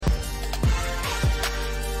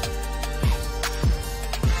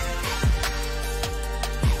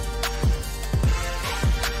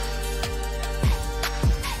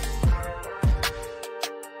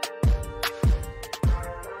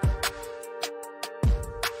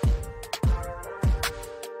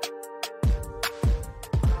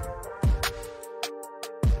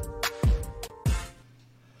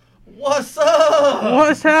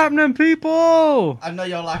What's happening, people? I know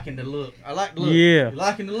y'all liking the look. I like the look. Yeah. You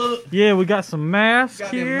liking the look? Yeah, we got some masks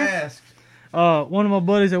Got here. them masks. One of my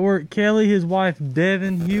buddies at work, Kelly, his wife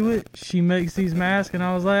Devin Hewitt, she makes these masks, and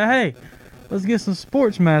I was like, hey, let's get some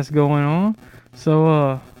sports masks going on.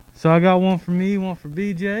 So I got one for me, one for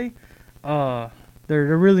BJ.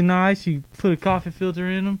 They're really nice. You put a coffee filter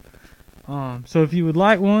in them. So if you would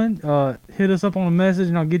like one, hit us up on a message,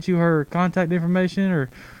 and I'll get you her contact information,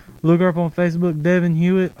 or look her up on Facebook, Devin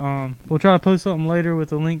Hewitt. We'll try to post something later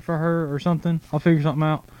with a link for her or something. I'll figure something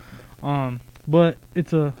out. But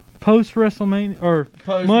it's a post-WrestleMania or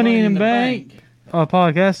Money in the Bank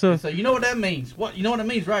podcast. So you know what that means? You know what it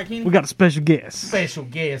means, right, Kenny? We got a special guest. Special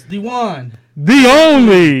guest, the one, the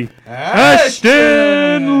only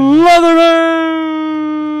Ashton Leatherman.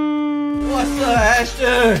 What's up,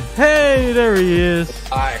 Ashton? Hey, there he is.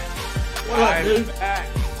 Hi. What up, dude? I'm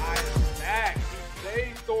back.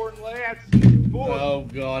 Today's Thornton Lance. Oh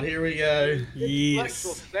God, here we go. The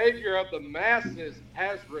intellectual savior of the masses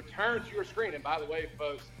has returned to your screen. And by the way,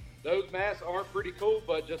 folks, those masks are pretty cool,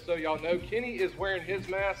 but just so y'all know, Kenny is wearing his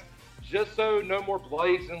mask just so no more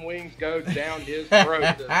blades and wings go down his throat.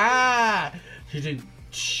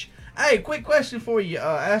 Hey, quick question for you,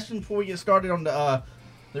 Ashton, before we get started on the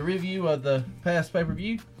review of the past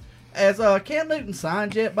pay-per-view. Has Cam Newton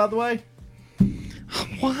signed yet, by the way?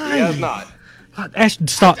 Why? He has not. God, Ashton,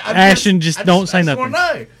 stop. Ashton, just don't say nothing. I just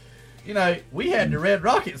want to know. You know, we had the Red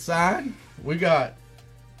Rocket signed. We got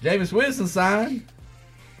Jameis Winston signed.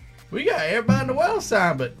 We got everybody in the world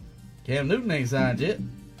signed, but Cam Newton ain't signed yet.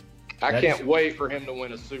 I can't wait for him to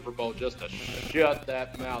win a Super Bowl just to shut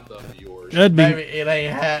that mouth of yours. Baby, it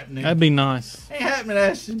ain't happening. That'd be nice. Ain't happening,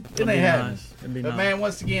 Ashton. It ain't happening. Nice. But man,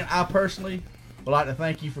 once again, I personally would like to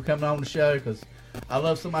thank you for coming on the show, because I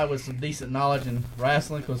love somebody with some decent knowledge in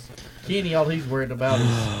wrestling, because Kenny, all he's worried about is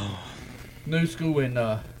New School and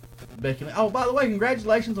Becky Lynch. Oh, by the way,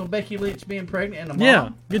 congratulations on Becky Lynch being pregnant and a mom. Yeah,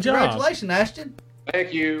 good job. Congratulations, Ashton.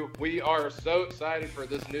 Thank you. We are so excited for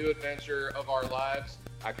this new adventure of our lives.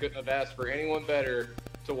 I couldn't have asked for anyone better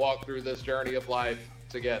to walk through this journey of life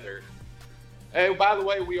together. Hey, by the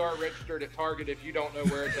way, we are registered at Target. If you don't know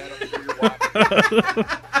where it's at, I'm sure you're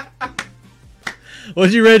watching.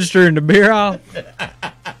 Was you register in the beer aisle?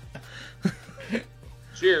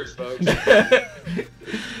 Cheers, folks.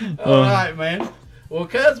 All right, man. Well,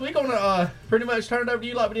 cuz, we're going to pretty much turn it over to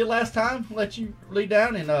you like we did last time. Let you lead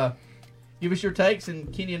down and give us your takes,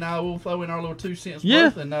 and Kenny and I will throw in our little 2 cents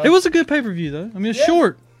worth. And, it was a good pay-per-view, though. I mean, it's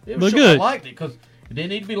short, it was but short. good. I liked it because it didn't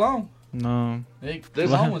need to be long. No. This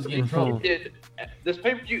long one's getting trouble. This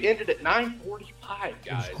pay-per-view ended at 9:45,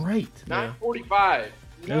 guys. It was great. 9:45.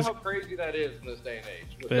 You know how crazy that is in this day and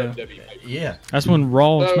age with WWE. Yeah. That's when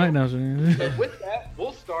Raw and SmackDown's in. So with that,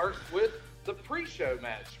 we'll start with the pre-show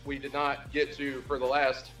match we did not get to for the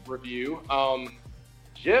last review.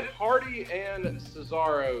 Jeff Hardy and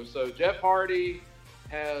Cesaro. So Jeff Hardy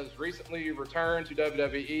has recently returned to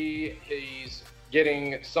WWE. He's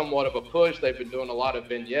getting somewhat of a push. They've been doing a lot of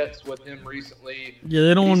vignettes with him recently. Yeah,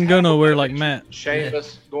 they don't want to go nowhere like Matt.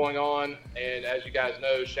 Sheamus going on. And as you guys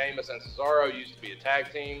know, Sheamus and Cesaro used to be a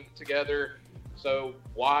tag team together. So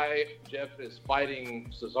why Jeff is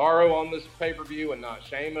fighting Cesaro on this pay-per-view and not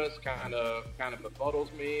Sheamus kind of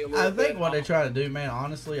befuddles me a little bit. I think what they're trying to do, man,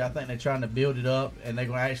 honestly, I think they're trying to build it up, and they're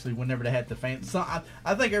going to actually, whenever they have the fans, I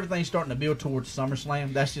think everything's starting to build towards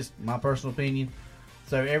SummerSlam. That's just my personal opinion.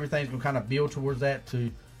 So everything's going to kind of build towards that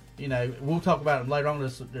to, you know, we'll talk about it later on.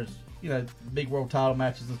 There's you know, big world title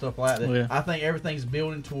matches and stuff like that. Oh, yeah. I think everything's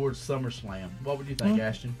building towards SummerSlam. What would you think,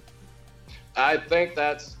 Ashton? I think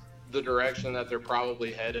that's the direction that they're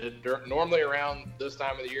probably headed. Normally around this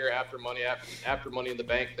time of the year, after Money in the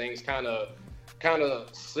Bank, things kind of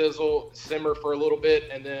simmer for a little bit,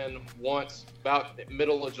 and then once about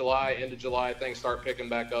middle of July, end of July, things start picking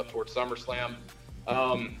back up towards SummerSlam,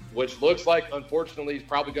 which looks like, unfortunately, is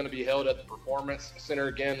probably going to be held at the Performance Center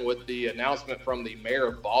again, with the announcement from the mayor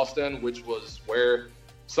of Boston, which was where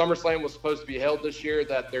SummerSlam was supposed to be held this year,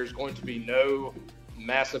 that there's going to be no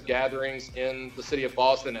massive gatherings in the city of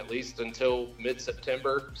Boston, at least until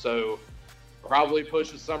mid-September. So probably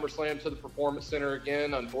pushes SummerSlam to the Performance Center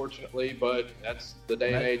again, unfortunately, but that's the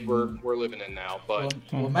day and age we're living in now. But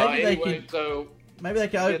well, maybe anyway, maybe they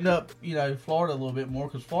can open up, you know, Florida a little bit more,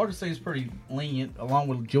 because Florida seems pretty lenient, along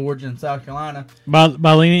with Georgia and South Carolina. By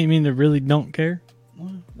lenient, you mean they really don't care?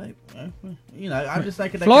 Well, you know, I'm just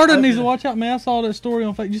thinking Florida needs to watch out, man. I saw that story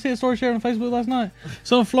on Facebook. Did you see that story shared on Facebook last night?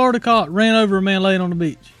 Some Florida cop ran over a man laying on the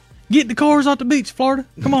beach. Get the cars off the beach, Florida.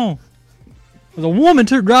 Come on. There's a woman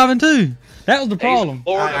driving too. That was the problem.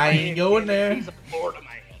 I ain't going there. He's a Florida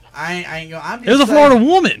man. I ain't going. It was a Florida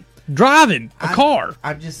woman driving a car.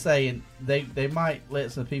 I'm just saying they might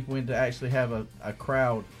let some people in to actually have a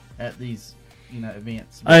crowd at these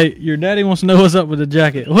events. Hey, your daddy wants to know what's up with the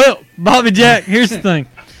jacket. Well, Bobby Jack, here's the thing.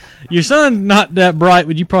 Your son's not that bright,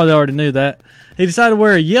 but you probably already knew that. He decided to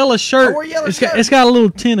wear a yellow shirt. I wore a yellow It's shirt. got a little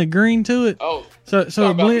tint of green to it. Oh, So talk it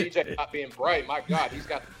about blend- BJ not being bright. My God, he's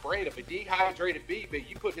got the brain of a dehydrated bee, but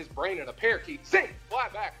you put his brain in a parakeet, sing, fly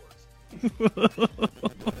backwards.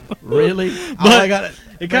 Really? But I got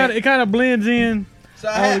it kind of blends in. So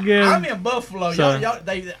all together. I'm in Buffalo. So-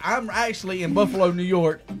 I'm actually in Buffalo, New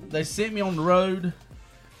York. They sent me on the road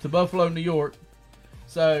to Buffalo, New York.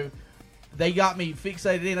 So they got me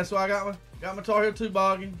fixated in. That's why I got my Tar Heel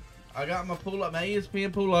toboggan. I got my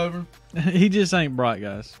ESPN pullover. He just ain't bright,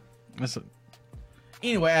 guys.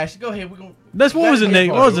 Anyway, Ashley, go ahead. What was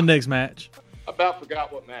the next match? About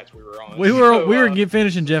forgot what match we were on. We were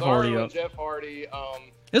finishing Jeff Hardy Cesaro up. and Jeff Hardy.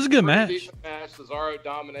 It was a good Pretty match. decent match. Cesaro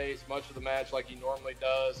dominates much of the match like he normally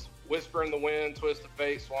does. Whisper in the wind, twist of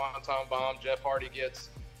fate, swanton bomb. Jeff Hardy gets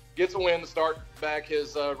a win to start back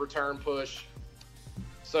his return push.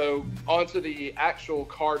 So on to the actual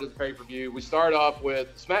card of the pay-per-view. We start off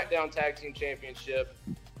with SmackDown Tag Team Championship.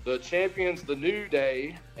 The champions, The New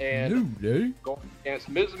Day, and going against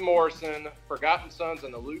Miz and Morrison, Forgotten Sons,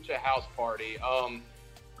 and the Lucha House Party.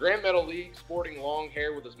 Grand Metal League sporting long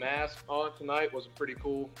hair with his mask on tonight was a pretty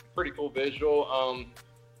cool visual.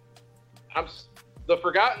 The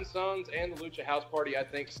Forgotten Sons and the Lucha House Party, I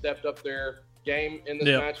think, stepped up their game in this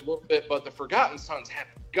match a little bit, but the Forgotten Sons have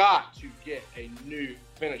got to get a new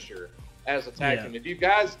finisher as a tag team. If you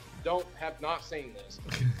guys have not seen this,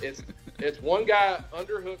 it's one guy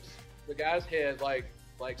underhooks the guy's head like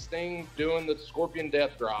Sting doing the Scorpion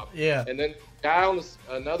Death Drop. Yeah. And then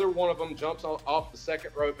another one of them jumps off the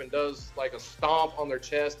second rope and does like a stomp on their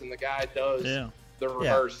chest, and the guy does the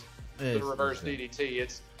reverse DDT.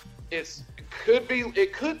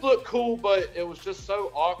 It could look cool, but it was just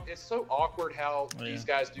so awkward how these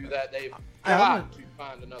guys do that. They've got to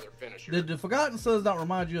find another finisher. Did the Forgotten Sons not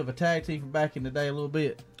remind you of a tag team from back in the day a little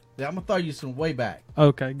bit? Yeah, I'm gonna throw you some way back.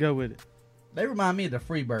 Okay, go with it. They remind me of the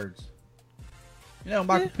Freebirds.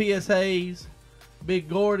 Michael P.S. Hayes, Big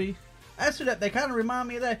Gordy. That's who they kind of remind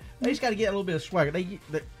me of that. They just got to get a little bit of swagger.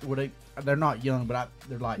 They're not young, but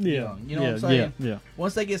they're like young. You know what I'm saying? Yeah.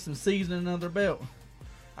 Once they get some seasoning under their belt,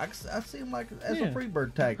 I see them like as a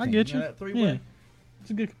Freebird tag team. I get you. That three-way. Yeah. It's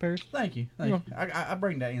a good comparison. Thank you. I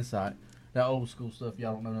bring that insight, that old school stuff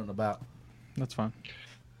y'all don't know nothing about. That's fine.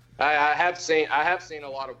 I have seen a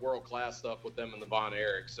lot of world class stuff with them and the Von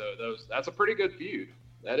Erich. So that's a pretty good feud.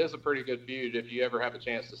 That is a pretty good feud if you ever have a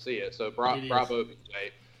chance to see it. So bravo,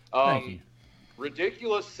 BJ. Thank you.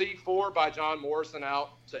 Ridiculous C4 by John Morrison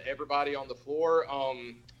out to everybody on the floor.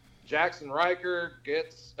 Jackson Riker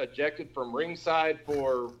gets ejected from ringside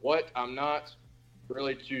for what? I'm not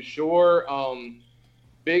really too sure.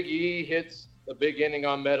 Big E hits a big ending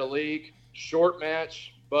on Meta League. Short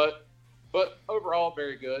match, but overall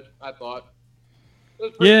very good, I thought.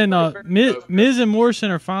 Miz and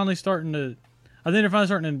Morrison are finally starting to. I think they're finally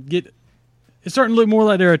starting to get. It's starting to look more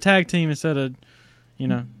like they're a tag team instead of,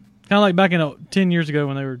 kind of like back in 10 years ago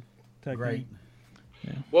when they were tag team.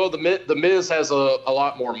 Yeah. Well, the Miz has a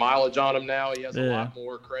lot more mileage on him now. He has a lot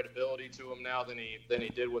more credibility to him now than he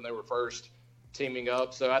did when they were first teaming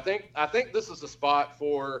up. So I think this is a spot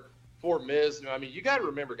for Miz. I mean, you got to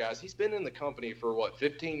remember, guys, he's been in the company for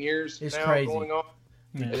 15 years it's now crazy. Going on.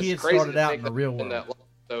 Yeah. The kid started out in the real world.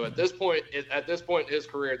 So at this point in his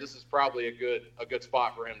career, this is probably a good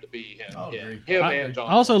spot for him to be. And John.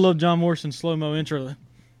 I also love John Morrison's slow-mo intro.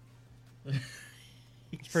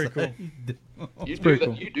 It's pretty cool.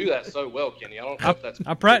 You do that so well, Kenny. I don't know if that's.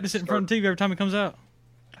 I practice it in front of TV every time it comes out.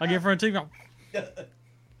 I get in front of TV.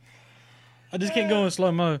 I just can't go in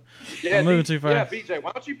slow-mo. Yeah, I'm moving too fast. Yeah, BJ,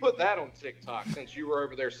 why don't you put that on TikTok since you were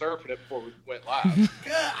over there surfing it before we went live?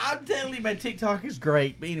 I'm telling you, man, TikTok is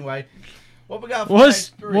great. But anyway, what we got for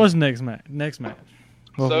what's next match?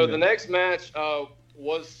 So the next match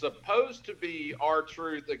was supposed to be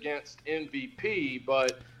R-Truth against MVP,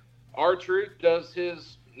 but R-Truth does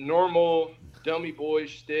his normal dummy boy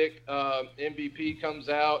shtick. MVP comes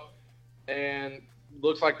out and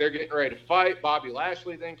looks like they're getting ready to fight. Bobby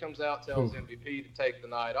Lashley then comes out, tells MVP to take the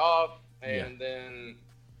night off, and then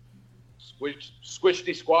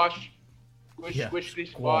squishy squash.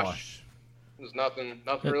 There's nothing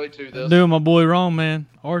really to this. Doing my boy wrong, man.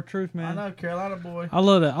 R-Truth, man. I know, Carolina boy. I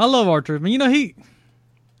love that. I love R-Truth, man.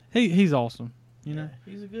 He's awesome.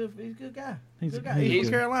 He's a good guy. He's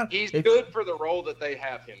Carolina. He's good for the role that they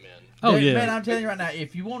have him in. Oh yeah, man. I'm telling you right now,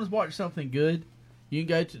 if you want to watch something good, you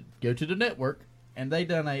can go to the network, and they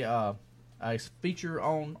done a a feature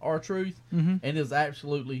on R-Truth, Mm-hmm. and it was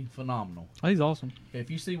absolutely phenomenal. He's awesome. If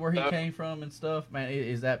you see where he came from and stuff, man, it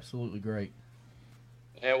is absolutely great.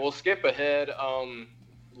 And we'll skip ahead.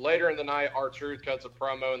 Later in the night, R-Truth cuts a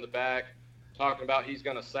promo in the back talking about he's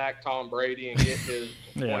going to sack Tom Brady and get his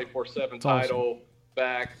 24/7 title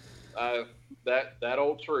back. That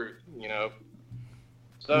old truth, you know.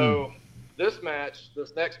 So this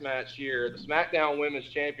next match here, the SmackDown Women's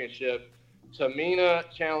Championship, Tamina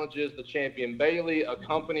challenges the champion Bayley,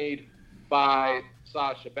 accompanied by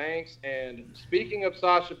Sasha Banks. And speaking of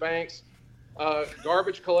Sasha Banks,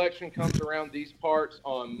 Garbage Collection comes around these parts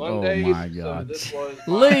on Mondays. Oh my God! So this was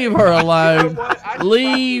Leave her alone.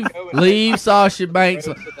 Leave Sasha Banks.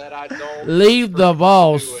 Leave the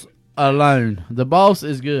boss alone. The boss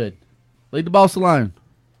is good. Leave the boss alone.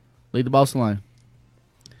 Leave the boss alone.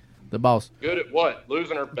 The boss. Good at what?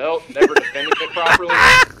 Losing her belt, never defending it properly,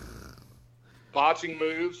 botching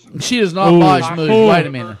moves. She does not botch moves. Wait a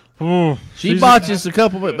minute. She botches a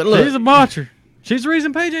couple, but look. She's a botcher. She's the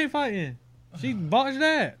reason Paige ain't fighting. She botched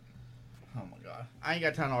that. Oh my God! I ain't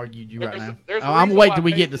got time to argue with you right now. There's a I'm reason waiting why till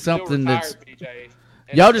we Paige get to is still something retired, that's. PJ,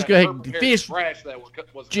 Y'all just go ahead her and prepared fish. Trash that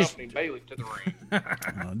was Just- accompanying Bayley to the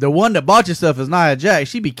ring. The one that botches stuff is Nia Jax.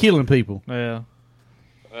 She be killing people. Yeah.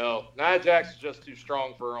 Well, Nia Jax is just too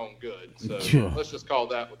strong for her own good. So Yeah. let's just call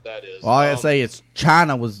that what that is. All I gotta say is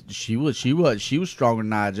China was stronger than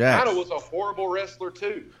Nia Jax. China was a horrible wrestler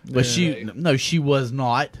too. But she was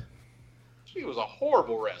not. She was a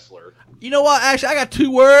horrible wrestler. You know what? Actually, I got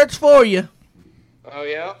 2 words for you. Oh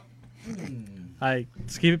yeah. Hey,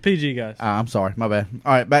 let's keep it PG, guys. I'm sorry, my bad.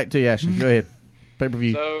 All right, back to you, Ashley. Go ahead.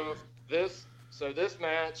 Pay-per-view. So this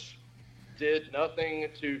match did nothing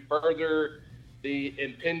to further the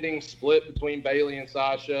impending split between Bayley and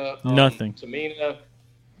Sasha. Nothing. Tamina,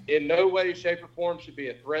 in no way, shape, or form, should be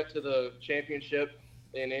a threat to the championship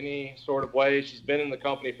in any sort of way. She's been in the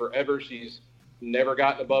company forever. She's never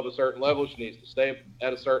gotten above a certain level. She needs to stay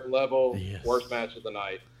at a certain level. Yes. Worst match of the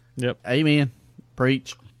night. Yep. Amen.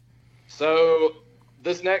 Preach. So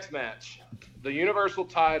this next match, the Universal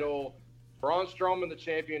title, Braun Strowman, the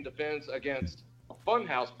champion, defends against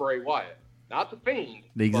Funhouse Bray Wyatt. Not the Fiend.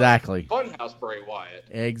 Exactly. Funhouse Bray Wyatt.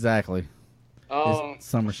 Exactly.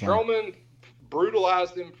 SummerSlam. Strowman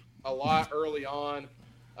brutalized him a lot early on,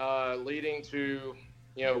 leading to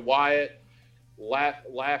Wyatt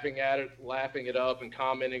laughing it up and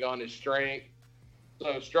commenting on his strength.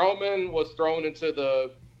 So Strowman was thrown into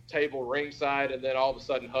the table ringside, and then all of a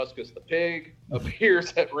sudden Huskus the Pig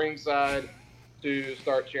appears at ringside to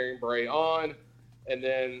start cheering Bray on, and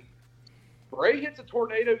then Bray hits a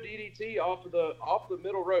tornado DDT off the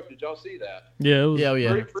middle rope. Did y'all see that? Yeah, it was.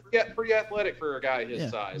 Yeah. Pretty athletic for a guy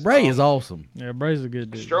his size. Bray is awesome. Yeah, Bray's a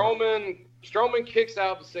good dude. Strowman kicks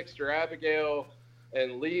out the Sister Abigail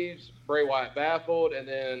and leaves Bray Wyatt baffled, and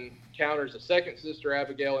then counters a second Sister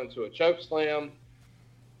Abigail into a choke slam.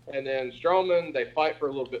 And then Strowman, they fight for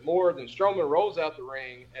a little bit more. Then Strowman rolls out the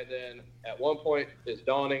ring, and then at one point is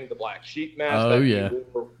donning the black sheep mask he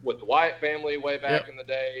wore with the Wyatt family way back in the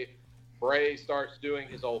day. Bray starts doing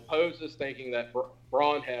his old poses, thinking that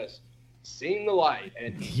Braun has seen the light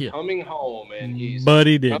and he's coming home, and he's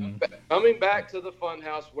coming back to the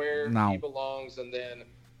funhouse where he belongs. And then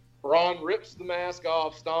Braun rips the mask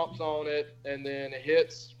off, stomps on it, and then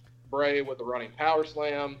hits Bray with a running power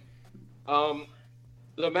slam.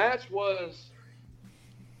 The match was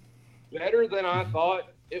better than I thought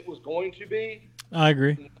it was going to be. I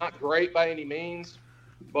agree. Not great by any means,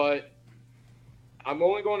 but I'm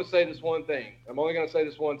only going to say this one thing. I'm only going to say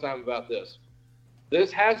this one time about this.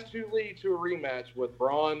 This has to lead to a rematch with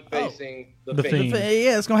Braun facing the Fiend.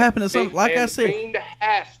 Yeah, it's going to happen at some. Like I said, the Fiend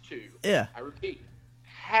has to. Yeah. I repeat,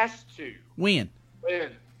 has to win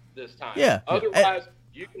this time. Yeah. Otherwise,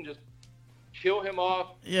 you can just kill him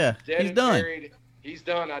off. Yeah. Dead He's and done. buried. He's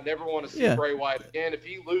done. I never want to see Bray Wyatt again. If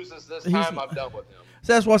he loses this time, I'm done with him.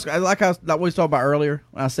 So that's what like we was talking about earlier.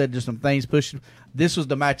 When I said just some things pushing. This was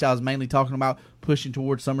the match I was mainly talking about, pushing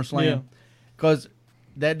towards SummerSlam, because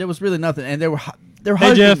there was really nothing, and they're hoping.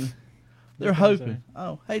 Hey Jeff, they're hoping.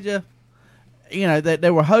 Oh, hey Jeff. That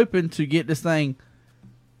they were hoping to get this thing,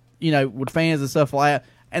 with fans and stuff like that.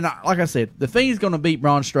 And like I said, the Fiend's going to beat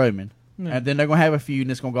Braun Strowman. And then they're going to have a feud,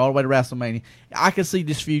 and it's going to go all the way to WrestleMania. I can see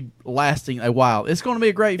this feud lasting a while. It's going to be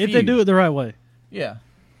a great feud. If they do it the right way. Yeah.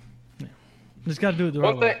 Just got to do it the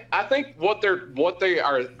right way. I think what they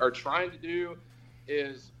are trying to do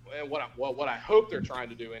is, and what I hope they're trying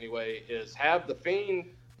to do anyway, is have the Fiend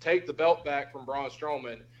take the belt back from Braun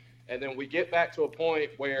Strowman, and then we get back to a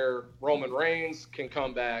point where Roman Reigns can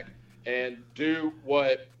come back and do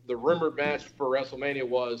what the rumored match for WrestleMania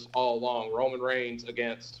was all along: Roman Reigns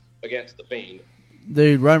against against the Fiend.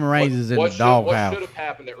 Dude, Roman Reigns is in the What doghouse. should have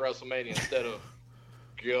happened at WrestleMania instead of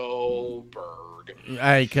Goldberg?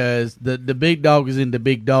 Hey, cuz the big dog is in the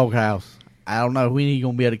big doghouse. I don't know when he's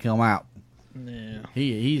going to be able to come out. Yeah.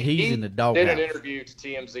 He's in the doghouse. Did an interview to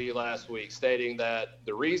TMZ last week stating that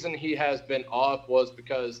the reason he has been off was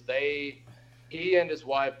because he and his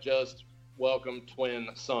wife just welcomed twin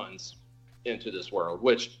sons into this world.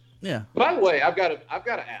 Which, Yeah. by the way, I've got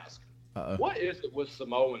to ask, Uh-oh. what is it with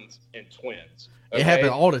Samoans and twins? It happens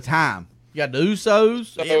all the time. You got the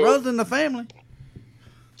Usos. It runs in the family.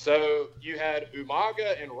 So you had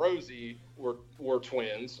Umaga and Rosie were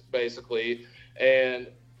twins basically, and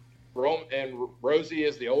Rosie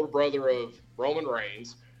is the older brother of Roman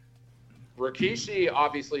Reigns. Rikishi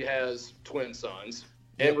obviously has twin sons,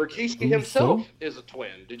 and Rikishi himself is a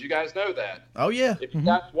twin. Did you guys know that? Oh, yeah. If you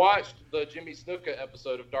guys watched the Jimmy Snuka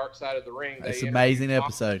episode of Dark Side of the Ring, It's they an amazing interviewed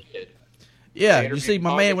episode. Tonga Kid. Yeah, They you see interviewed my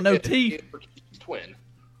Tonga man with no Kid, teeth. Rikishi's twin.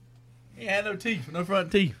 He had no teeth, no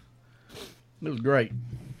front teeth. It was great.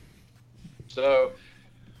 So,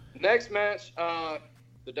 next match,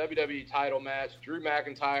 the WWE title match, Drew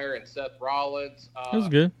McIntyre and Seth Rollins. It was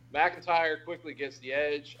good. McIntyre quickly gets the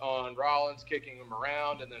edge on Rollins, kicking him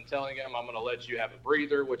around and then telling him, "I'm going to let you have a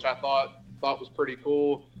breather," which I thought was pretty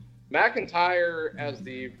cool. McIntyre, as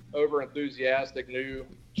the over-enthusiastic new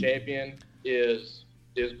champion, is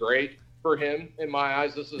great for him in my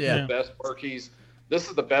eyes. This is the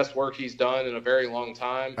best work he's done in a very long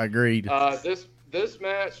time. Agreed. This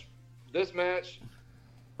match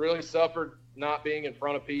really suffered not being in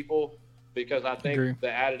front of people because I think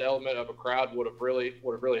the added element of a crowd would have really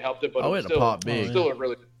helped it. But it was still a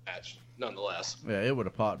really good match nonetheless. Yeah, it would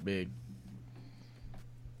have popped big.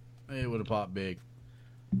 It would have popped big.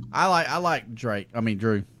 I like Drake. I mean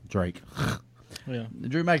Drew. Drake. Yeah.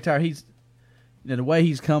 Drew McIntyre. He's the way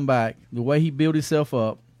he's come back, the way he built himself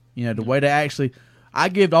up. The way they actually. I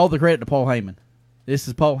give all the credit to Paul Heyman. This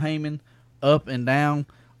is Paul Heyman, up and down.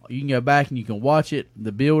 You can go back and you can watch it.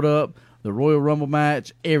 The build up, the Royal Rumble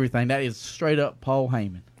match, everything. That is straight up Paul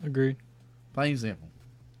Heyman. Agreed. Plain and simple.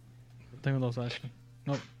 I think we lost Ashley.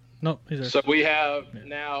 Nope. He's there. So we have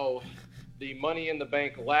now the Money in the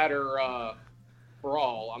Bank ladder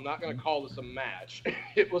brawl. I'm not going to call this a match.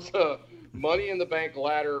 It was a Money in the Bank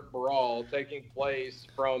ladder brawl taking place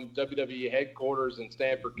from WWE headquarters in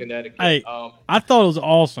Stamford, Connecticut. Hey, I thought it was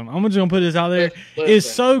awesome. I'm just going to put this out there. It's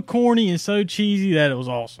so corny and so cheesy that it was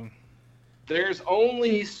awesome. There's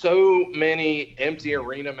only so many empty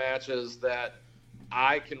arena matches that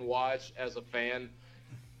I can watch as a fan.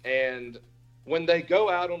 And when they go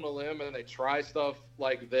out on a limb and they try stuff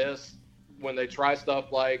like this, when they try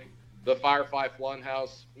stuff like the Firefly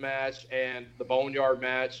Funhouse match and the Boneyard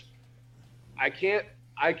match, I can't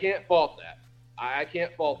fault that. I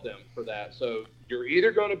can't fault them for that. So you're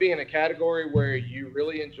either going to be in a category where you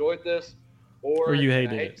really enjoyed this, or you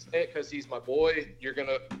hated it because he's my boy. You're going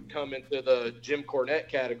to come into the Jim Cornette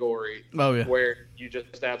category, where you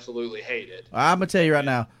just absolutely hate it. I'm gonna tell you right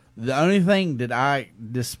now, the only thing that I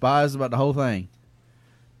despise about the whole thing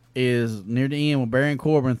is near the end when Baron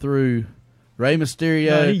Corbin threw Rey Mysterio.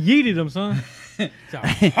 No, he yeeted him, son. And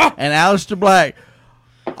Aleister Black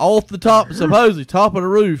off the top, supposedly top of the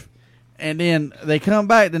roof, and then they come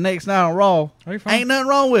back the next night on Raw. Ain't nothing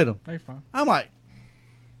wrong with them. I'm like,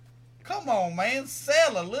 come on, man,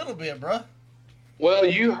 sell a little bit, bro. Well,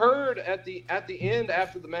 you heard at the end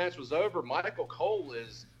after the match was over, Michael Cole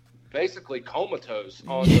is basically comatose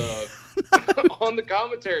on the on the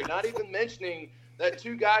commentary, not even mentioning that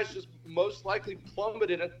two guys just most likely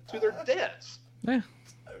plummeted to their deaths. Yeah.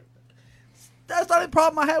 That's not the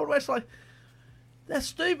problem I had with wrestling. That's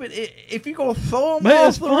stupid. If you're going to throw them Man, off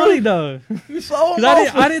it's the funny, roof, though. you throw them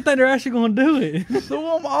off. I didn't think they were actually going to do it.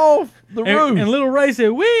 Throw them off the roof. And Little Ray said,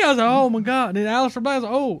 "Wee!" I was like, "Oh my god!" And then Aleister Black was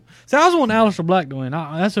like, "Oh." So I was wanting Aleister Black to win.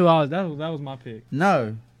 That's who I was. That was my pick.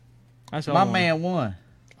 No, that's my man won.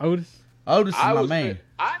 Otis is my man.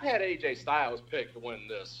 I had AJ Styles picked to win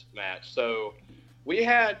this match. So we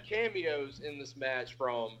had cameos in this match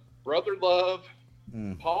from Brother Love,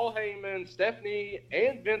 Paul Heyman, Stephanie,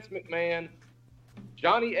 and Vince McMahon,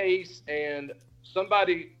 Johnny Ace, and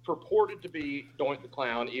somebody purported to be Doink the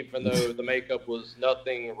Clown, even though the makeup was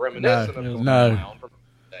nothing reminiscent of Doink the Clown from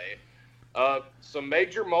the day. Some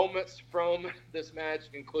major moments from this match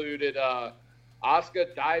included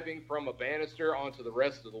Asuka diving from a banister onto the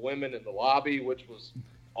rest of the women in the lobby, which was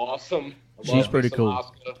awesome. She's pretty cool.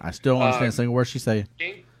 Asuka. I still don't understand a single word she's saying.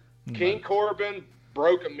 King Corbin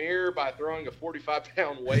broke a mirror by throwing a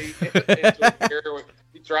 45-pound weight into a mirror.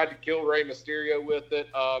 He tried to kill Rey Mysterio with it.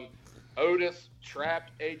 Otis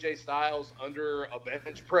trapped AJ Styles under a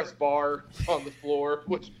bench press bar on the floor,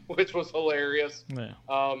 which was hilarious. Yeah.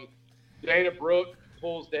 Dana Brooke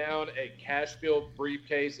pulls down a cash-filled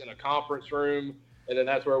briefcase in a conference room, and then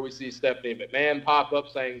that's where we see Stephanie McMahon pop up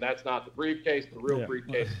saying that's not the briefcase, the real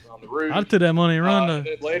briefcase is on the roof. I took that money and run And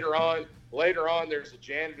then later on, there's a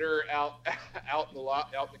janitor out in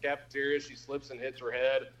the cafeteria. She slips and hits her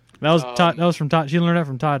head. That was from Titus. She learned that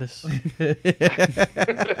from Titus.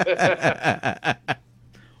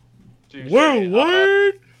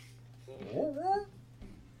 Word.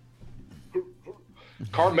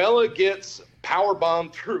 Carmella gets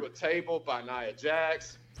powerbombed through a table by Nia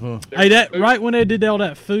Jax. Hey, right when they did all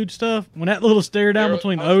that food stuff, when that little stare down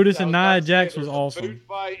between Otis and Nia Jax was awesome. Food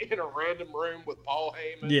fight in a random room with Paul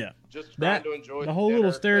Heyman. Yeah, just trying to enjoy the whole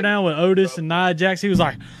little stare down with Otis and Nia Jax. He was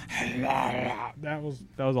like, that was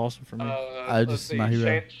awesome for me. Let's see.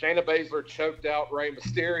 Shayna Baszler choked out Rey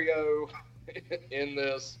Mysterio in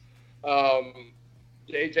this.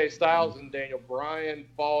 AJ Styles and Daniel Bryan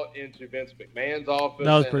fought into Vince McMahon's office.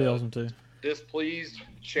 That was pretty awesome too. Displeased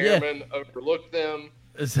chairman overlooked them.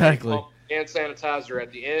 Exactly. And sanitizer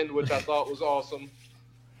at the end, which I thought was awesome.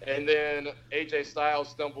 And then AJ Styles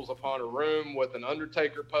stumbles upon a room with an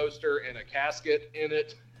Undertaker poster and a casket in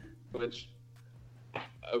it, which,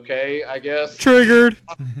 okay, I guess. Triggered.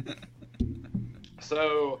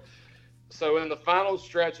 So in the final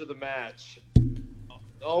stretch of the match,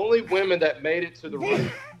 the only women that made it to the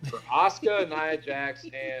ring were Asuka, Nia Jax,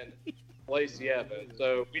 and Lacey Evans.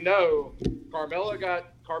 So we know Carmella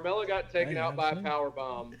got taken out by a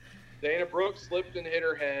powerbomb. Dana Brooke slipped and hit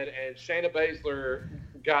her head, and Shayna Baszler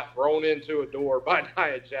got thrown into a door by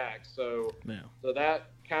Nia Jax. So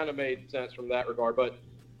that kind of made sense from that regard. But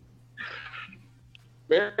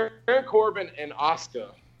Baron Corbin and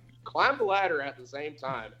Asuka climb the ladder at the same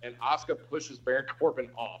time, and Asuka pushes Baron Corbin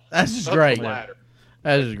off. That's just great. The ladder.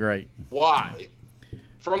 That is great. Why?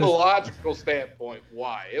 From a logical standpoint,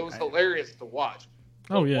 why? It was hilarious to watch.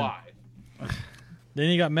 Oh, yeah. Why? Then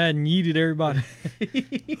he got mad and yeeted everybody.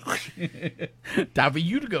 Time for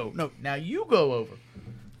you to go. No, now you go over.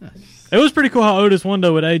 It was pretty cool how Otis won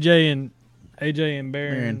though with AJ and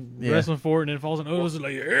Baron wrestling for it, and then falls and Otis is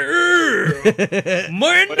like,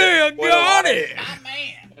 Monday, I got it.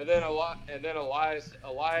 And then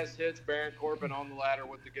Elias hits Baron Corbin on the ladder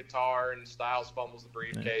with the guitar, and Styles fumbles the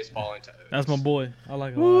briefcase, falling to Otis. That's my boy. I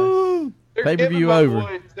like Elias. Pay-per-view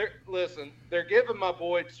over. They're giving my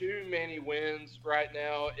boy too many wins right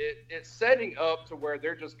now. It's setting up to where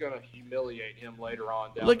they're just going to humiliate him later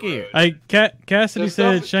on down the road. Here. Hey, Cassidy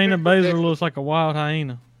said Shayna Baszler looks like a wild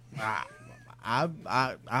hyena. I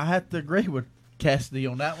have to agree with Cassidy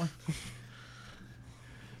on that one.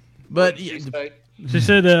 But What did she say? She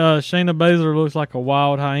said that Shayna Baszler looks like a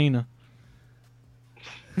wild hyena.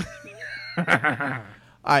 All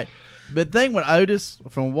right. But the thing with Otis,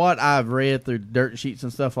 from what I've read through dirt sheets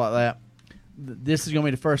and stuff like that, this is going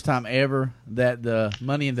to be the first time ever that the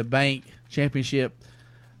Money in the Bank championship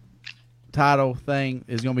title thing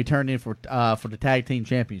is going to be turned in for the tag team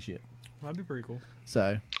championship. That'd be pretty cool.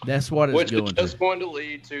 So that's what it's going to. Which is going to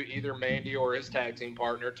lead to either Mandy or his tag team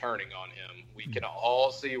partner turning on him. We can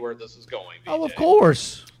all see where this is going. BJ. Oh, of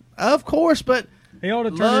course, but he ought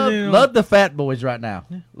to turn it in. Love the Fat Boys right now.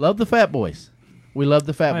 Yeah. Love the Fat Boys. We love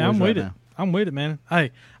the Fat Boys right now. I'm with it, man.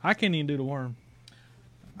 Hey, I can't even do the worm.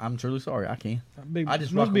 I'm truly sorry. I can't. I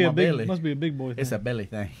just must be a big belly. Must be a big boy thing. It's a belly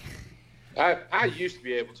thing. I used to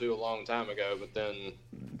be able to a long time ago, but then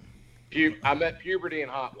I met puberty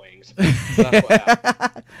and hot wings. That's what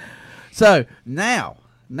happened. So now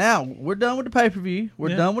we're done with the pay-per-view.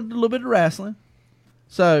 We're done with a little bit of wrestling.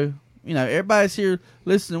 So, everybody's here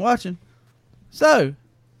listening and watching. So,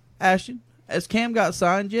 Ashton, has Cam got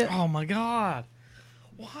signed yet? Oh, my God.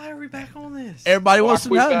 Why are we back on this? Everybody wants to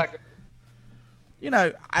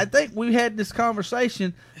know. I think we had this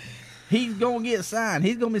conversation. He's going to get signed.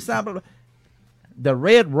 He's going to be signed. But the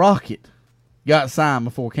Red Rocket got signed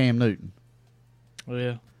before Cam Newton. Oh,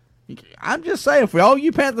 yeah. I'm just saying, for all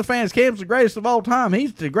you Panther fans, Cam's the greatest of all time.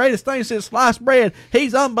 He's the greatest thing since sliced bread.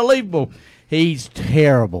 He's unbelievable. He's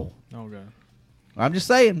terrible. Oh, God. I'm just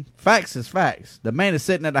saying, facts is facts. The man is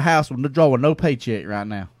sitting at the house with drawing no paycheck right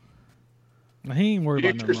now. He ain't worried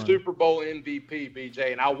about no money. Future Super Bowl MVP,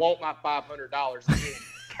 BJ, and I want my $500 in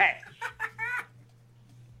cash.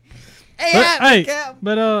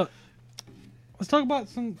 But let's talk about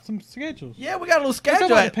some schedules. Yeah, we got a little schedule.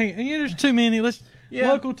 There's too many.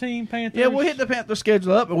 Local team, Panthers. Yeah, we'll hit the Panther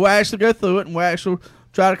schedule up, and we'll actually go through it, and we'll actually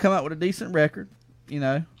try to come out with a decent record.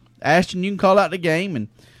 Ashton, you can call out the game, and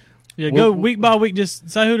go week by week. Just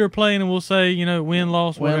say who they're playing, and we'll say win,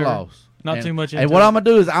 loss, whatever. Win, loss. Not And- too much. And what I'm gonna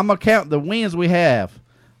do is I'm gonna count the wins we have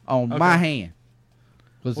on my Okay. hand.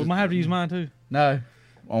 'Cause We might have to use mine too. No,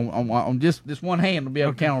 on just this one hand to be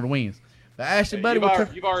able to count on the wins. But Ashley, buddy,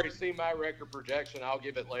 You've already seen my record projection. I'll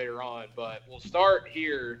give it later on, but we'll start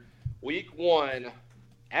here. Week 1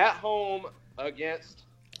 at home against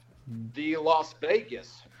the Las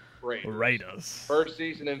Vegas Raiders. First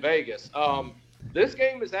season in Vegas. This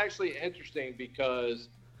game is actually interesting because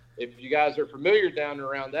if you guys are familiar down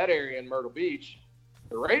around that area in Myrtle Beach,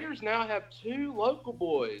 the Raiders now have 2 local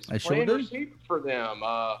boys They sure playing do. receiver for them.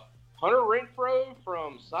 Hunter Renfro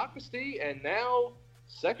from Socastee, and now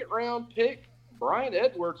second-round pick Brian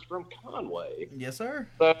Edwards from Conway. yes, sir.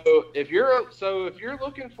 So if you're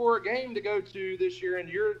looking for a game to go to this year and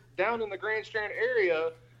you're down in the Grand Strand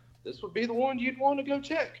area, this would be the one you'd want to go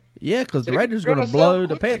check. Yeah, because the They're Raiders are gonna going to blow sell the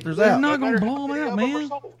quickly. Panthers They're out, not gonna matter blow how 'em many out, of 'em man. are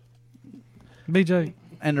sold. BJ,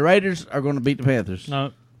 and the Raiders are going to beat the Panthers.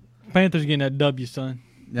 no, Panthers getting that W, son.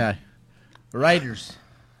 Yeah, Raiders.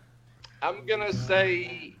 I'm gonna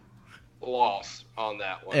say loss on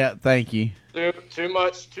that one. Yeah, thank you. Too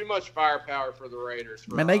much firepower for the Raiders.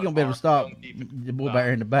 Man, they going to be able to stop the boy back back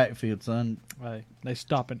here in the backfield, son. Hey, they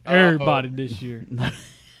stopping everybody this year.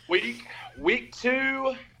 Week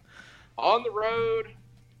 2 on the road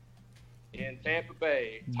in Tampa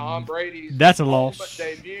Bay. Tom Brady's That's a loss.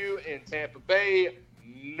 debut in Tampa Bay.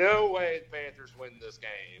 No way the Panthers win this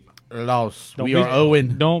game. Loss. Don't We be- are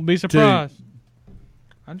 0-2. Don't be surprised.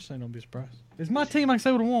 I'm just saying, don't be surprised. It's my team. I can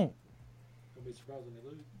say what I want. Don't be surprised when they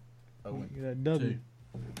lose. Get that W.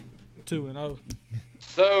 2-0.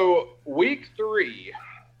 So, week 3.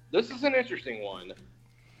 This is an interesting one.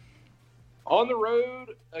 On the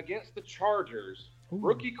road against the Chargers,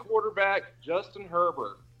 rookie quarterback Justin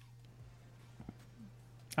Herbert.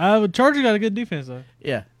 Chargers got a good defense though.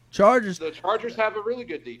 Yeah, Chargers. The Chargers have a really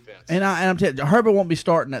good defense. And I'm telling you, Herbert won't be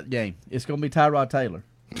starting that game. It's going to be Tyrod Taylor.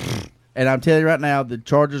 And I'm telling you right now, the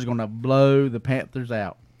Chargers are going to blow the Panthers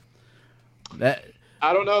out.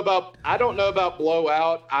 I don't know about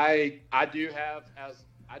blowout. I do have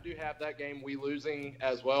that game we losing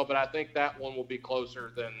as well, but I think that one will be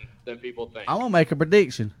closer than people think. I'm going to make a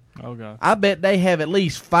prediction. Oh god. I bet they have at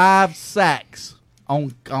least 5 sacks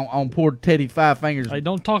on poor Teddy Five Fingers. Hey,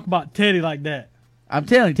 don't talk about Teddy like that. I'm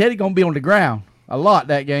telling you, Teddy going to be on the ground a lot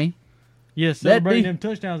that game. Yes, That celebrating de- them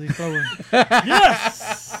touchdowns he's throwing.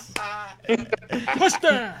 Yes!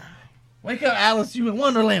 Touchdown! Wake up, Alice. You in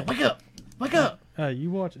Wonderland. Wake up. Wake up. Hey, you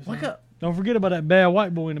watch it. son. Wake up. Don't forget about that bad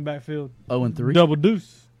white boy in the backfield. 0-3. Double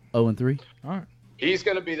deuce. 0-3. All right. He's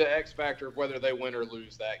going to be the X factor of whether they win or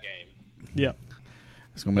lose that game. Yeah.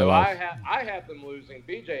 It's going to be a So lot. I have them losing.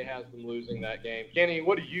 BJ has them losing that game. Kenny,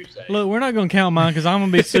 what do you say? Look, we're not going to count mine because I'm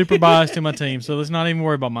going to be super biased to my team, so let's not even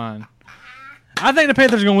worry about mine. I think the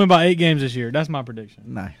Panthers are going to win by 8 games this year. That's my prediction.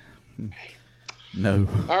 No. No.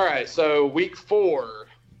 All right, so week 4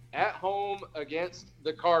 at home against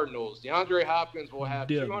the Cardinals. DeAndre Hopkins will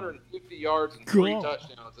have Yeah. 250 yards and 3 God.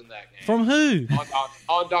 touchdowns in that game. From who?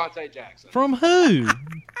 on Dante Jackson. From who?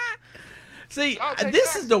 See, Dante this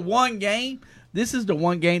Jackson. is the one game. This is the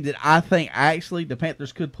one game that I think actually the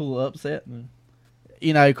Panthers could pull an upset.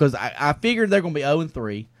 You know, because I figured they're going to be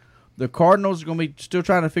 0-3. The Cardinals are going to be still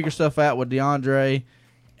trying to figure stuff out with DeAndre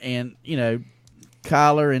and, you know,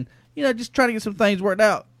 Kyler and, you know, just trying to get some things worked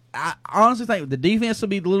out. I honestly think the defense will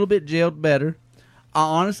be a little bit gelled better. I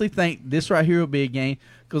honestly think this right here will be a game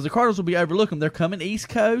because the Cardinals will be overlooking. They're coming East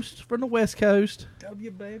Coast from the West Coast. W,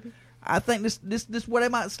 baby. I think this where they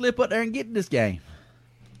might slip up there and get this game.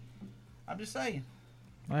 I'm just saying.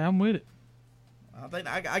 Hey, I'm with it. I think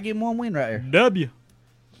I give them one win right here. W.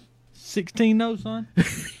 16-0, son.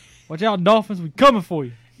 Watch out, Dolphins. We coming for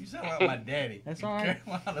you. You sound like my daddy. That's all right.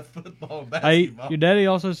 Carolina football and Hey, basketball. your daddy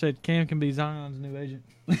also said Cam can be Zion's new agent.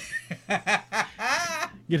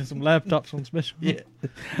 Getting some laptops on special. Yeah.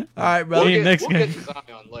 All right, bro. We'll Yeah, get, next we'll game. get to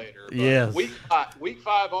Zion later. But Yes. Week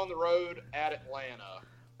 5 on the road at Atlanta.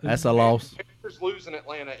 That's a loss. Panthers lose in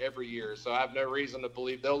Atlanta every year, so I have no reason to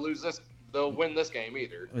believe they'll win this game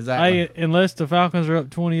either. Exactly. Hey, unless the Falcons are up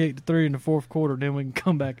 28-3 in the fourth quarter, then we can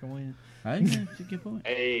come back and win. Hey, that's a good point.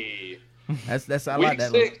 Hey. That's I Week like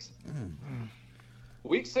that. 6.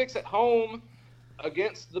 Week 6 at home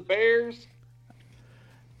against the Bears.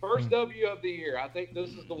 First W of the year. I think this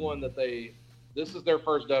is the one that this is their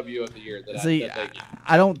first W of the year that See, that they get.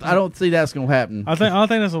 I don't see that's gonna happen. I think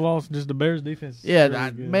that's a loss. Just the Bears defense. is Yeah,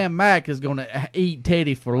 really good. man, Mac is gonna eat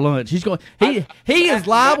Teddy for lunch. He's going. He is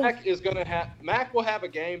liable. Mac will have a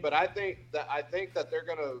game, but I think that they're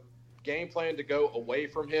gonna game plan to go away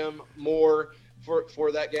from him more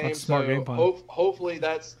for that game. That's a smart game plan. Hopefully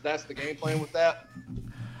that's the game plan with that.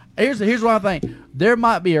 Here's what I think. There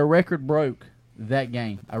might be a record broke that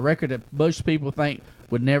game. A record that most people think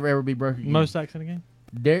would never ever be broken again. Most sacks in a game.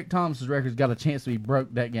 Derek Thomas's record's got a chance to be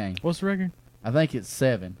broke that game. What's the record? I think it's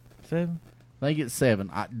 7. 7. I think it's 7.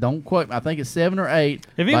 I don't quote me. I think it's 7 or 8.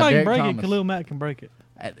 If by anybody can Derek break Thomas. it, Khalil Mack can break it.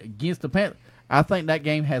 Against the Panthers. I think that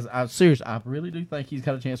game has. I'm serious. I really do think he's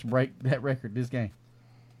got a chance to break that record this game.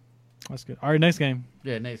 That's good. All right, next game.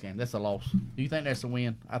 Yeah, next game. That's a loss. Do you think that's a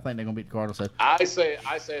win? I think they're gonna beat the Cardinals. So. I say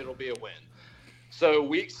it'll be a win. So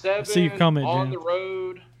week 7 See your comment, on Jan. the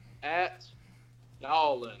road at New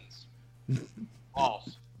Orleans.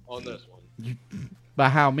 Loss on this one. By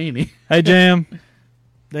how many? Hey, Jam.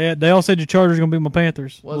 They all said your Chargers are gonna beat my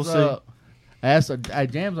Panthers. What's we'll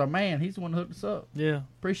up? Jam's our man. He's the one who hooked us up. see. Yeah.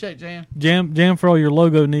 Appreciate Jam. Jam for all your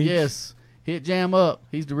logo needs. Yes. Hit Jam up.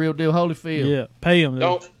 He's the real deal Holyfield. Yeah. Pay him.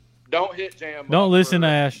 Don't hit Jam. Don't up listen for,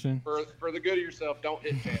 to Ashton. For the good of yourself. Don't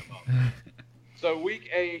hit Jam up. So week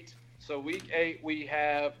 8. We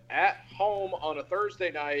have at home on a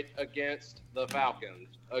Thursday night against the Falcons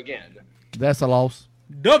again. That's a loss.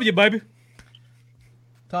 W, baby.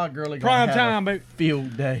 Todd Gurley Prime gonna have time, a baby.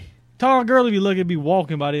 field day. Todd Gurley be lucky to be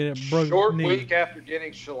walking by the broke Short knee. week after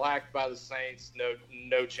getting shellacked by the Saints.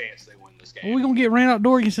 No chance they win this game. Well, we gonna get ran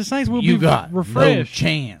outdoor against the Saints. We'll You be got refreshed. no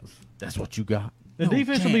chance. That's what you got. The No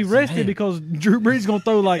defense will be chance in rested hell. because Drew Brees gonna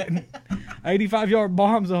throw like 85-yard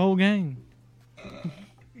bombs the whole game.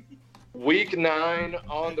 Week 9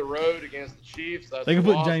 on the road against the Chiefs. That's They can a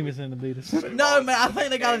put loss. Jameson to beat us. No, man, I think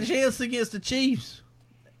they got a chance against the Chiefs.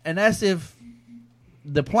 And that's if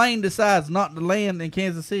the plane decides not to land in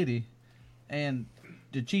Kansas City and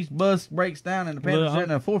the Chiefs bus breaks down and the Panthers Well, are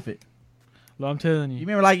in a forfeit. Well, I'm telling You you.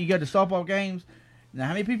 remember like you go to softball games? Now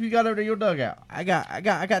how many people you got over to your dugout? I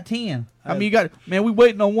got 10. How many you got? Man, we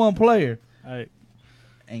waiting on one player. Hey,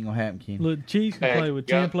 Ain't gonna happen, Ken. look, Chiefs can Hey, play with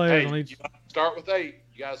you 10 gotta- players hey, on each. You gotta start with 8.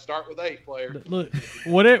 You got to start with 8 players. Look,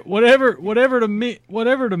 whatever the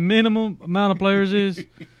minimum amount of players is,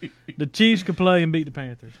 the Chiefs could play and beat the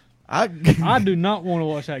Panthers. I do not want to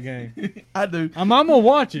watch that game. I do. I'm gonna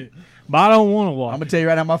watch it, but I don't want to I'm watch. gonna tell you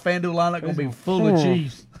right now, my FanDuel lineup gonna be full of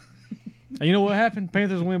Chiefs. And you know what happened?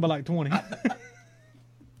 Panthers win by like 20. All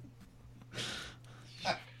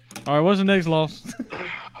right, what's the next loss?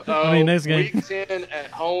 Next game. Week 10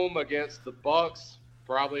 at home against the Bucks.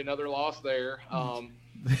 Probably another loss there.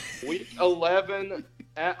 Week 11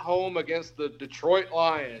 at home against the Detroit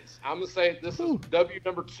Lions. I'm gonna say this is W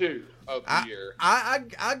number 2 of the year. I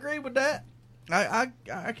agree with that. I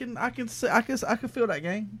can feel that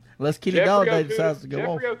game. Unless Kenny Galladay decides to go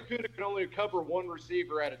off. Jeffrey Okudah can only cover one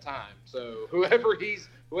receiver at a time. So whoever he's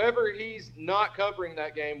not covering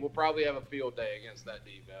that game will probably have a field day against that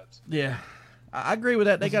defense. Yeah, I agree with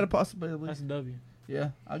that. They got a possibility. That's a W. Yeah,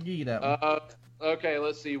 I'll give you that one. Okay,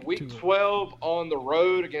 let's see. Week 12 on the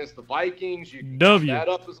road against the Vikings. You can W. count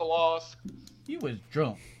that up as a loss. You was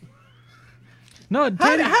drunk. No,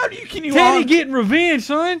 Teddy. How do you can you Teddy on- getting revenge,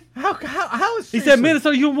 son. how is He said, seriously-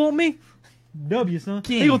 Minnesota, you don't want me? W, son.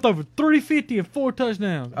 Kenny. He gonna throw for 350 and 4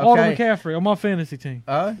 touchdowns. Auto Okay. McCaffrey on my fantasy team.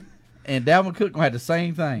 And Dalvin Cook gonna have the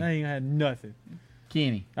same thing. They ain't had nothing.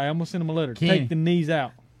 Kenny, Hey, I'm gonna send him a letter. Kenny. Take the knees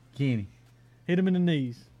out. Kenny, Hit him in the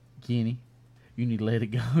knees. Kenny, you need to let it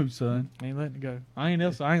go, son. Ain't letting it go. I ain't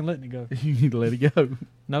letting it go. You need to let it go.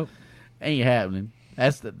 Nope. Ain't happening.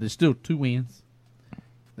 There's still 2 wins.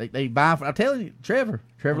 They buy. I'm telling you, Trevor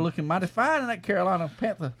looking mighty fine in that Carolina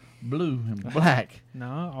Panther blue and black. No,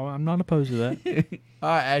 I'm not opposed to that. All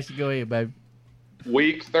right, Ashley, go ahead, baby.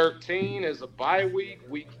 Week 13 is a bye week.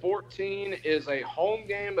 Week 14 is a home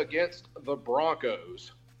game against the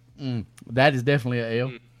Broncos. That is definitely a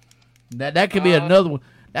L. That could be another one.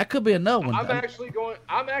 That could be another one. I'm actually going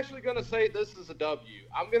to say this is a W.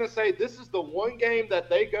 I'm going to say this is the one game that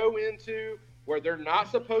they go into where they're not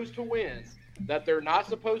supposed to win,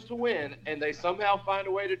 and they somehow find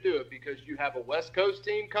a way to do it because you have a West Coast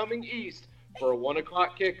team coming east for a 1:00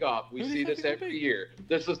 kickoff. We see this every year.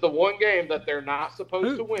 This is the one game that they're not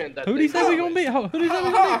supposed to win. Who do you say we gonna be? Who do you say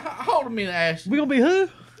we gonna be? Hold a minute, Ashley. We gonna be who?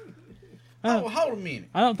 Hold a minute.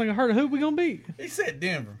 I don't think I heard of who we gonna beat. He said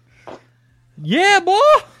Denver. Yeah, boy.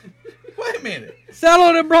 Wait a minute. Saddle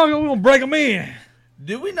on them Broncos. We gonna break them in.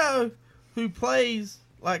 Do we know who plays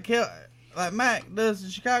like Mac does in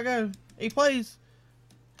Chicago? He plays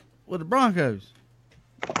with the Broncos.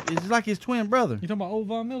 It's like his twin brother. You talking about old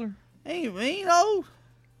Von Miller? He ain't old.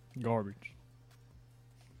 Garbage.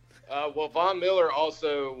 Well, Von Miller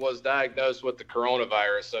also was diagnosed with the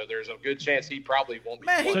coronavirus, so there's a good chance he probably won't be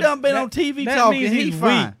Man, he playing. done been on TV talking. Means He's he's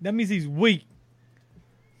fine. weak. That means he's weak.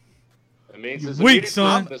 It means his Weak, immediate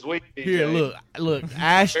son. team is weak, Here, DJ. look,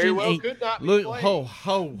 Ashton. Very well ain't- could not be look, playing.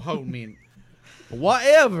 hold a minute.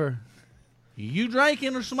 whatever you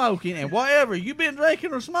drinking or smoking, and whatever you been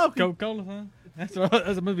drinking or smoking, Coca-Cola, huh? That's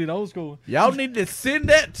a movie, the old school. y'all need to send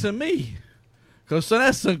that to me. Because, son,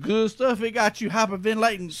 that's some good stuff. It got you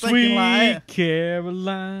hyperventilating, Sweet thinking like that.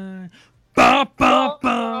 Caroline. Ba, ba,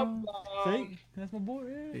 ba. See? That's my boy.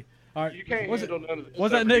 Yeah. All right. You can't handle none of this.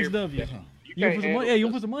 What's that over next here. W? You You gonna can't put some handle money? Yeah, you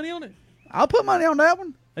gonna this. put some money on it? I'll put money on that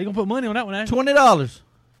one. Are you gonna put money on that one, Ashley? $20.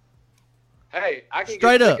 Hey, I can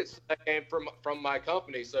Straight get up. tickets to that game from my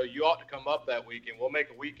company, so you ought to come up that weekend. We'll make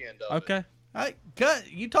a weekend of it. Okay. Hey,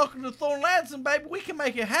 cut. You talking to Thorn Ladson, baby? We can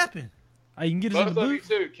make it happen. Hey, you can get us in Both the of you booth.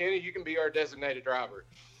 too. Kenny, you can be our designated driver.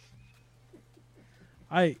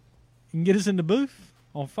 Hey, you can get us in the booth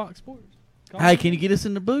on Fox Sports. Call Hey, me. can you get us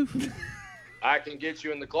in the booth? I can get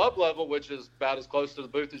you in the club level, which is about as close to the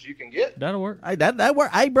booth as you can get. That'll work. Hey, that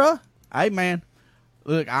work. Hey, bro. Hey, man.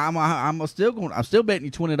 Look, I'm still betting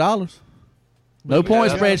you $20. No Yeah, point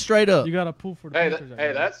that's- spread, straight up. You got to pull for the Hey,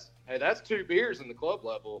 Panthers. that's 2 beers in the club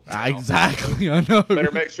level. Exactly. I know. You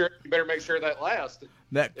better make sure that lasts.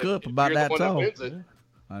 That If- cup if about you're that the one tall. That wins it,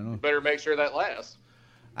 I know. you better make sure that lasts.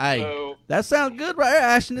 Hey, So that sounds good right there,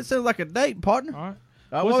 Ashton. It sounds like a date, partner. All right.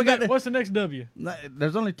 What What's, we the got ne- what's the next W?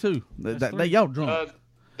 There's only two. That's three. Y'all drunk.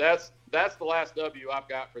 that's the last W I've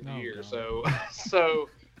got for the Oh, year. God. So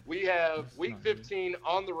we have week 15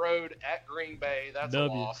 on the road at Green Bay. That's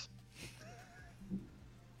W. a loss.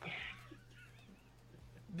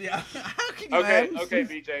 Yeah. How can you Okay, have- okay,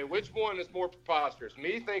 BJ. Which one is more preposterous?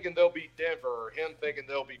 Me thinking they'll beat Denver, or him thinking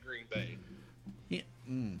they'll beat Green Bay?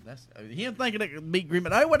 That's him thinking they could beat Green Bay.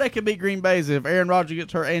 The only way they could beat Green Bay is if Aaron Rodgers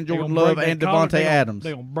gets hurt and They Jordan gonna Love break and that collar- Devontae Adams.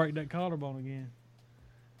 They're going to break that collarbone again.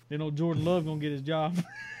 They know Jordan Love going to get his job.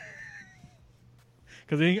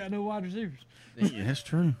 Because he ain't got no wide receivers. Yeah, that's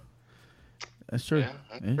true. That's true. Yeah,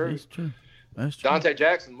 that's true. It's true. That's true. Dante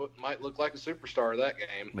Jackson might look like a superstar of that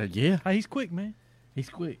game. But yeah, Hey, he's quick, man. he's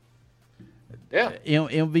quick. Yeah.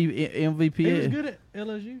 MVP. He was good at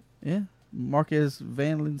LSU. Yeah, Marquez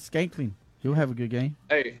Van Skankling. He'll have a good game.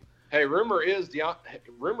 Hey, rumor is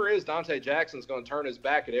Dante Jackson's going to turn his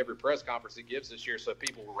back at every press conference he gives this year, so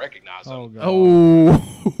people will recognize him. Oh, God. Oh,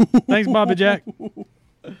 Thanks, Bobby Jack.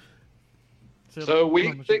 So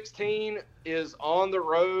week 16 is on the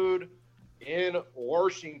road in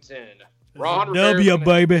Washington. Ron W, Rivera's gonna have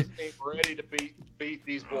baby. his team ready to beat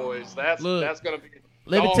these boys. That's Look, going to be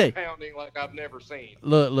let me dog tell you. pounding like I've never seen.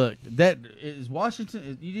 look. That is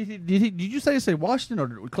Washington. Did you say Washington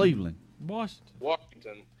or Cleveland?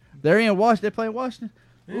 Washington. They're in Washington. They play Washington.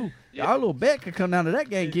 Ooh, Yeah. our little bet could come down to that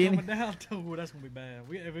game, It's Kenny. coming down. Oh, that's going to be bad.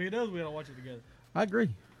 If he does, we got to watch it together. I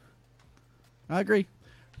agree.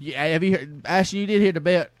 Yeah, have you heard, Ashton? You did hear the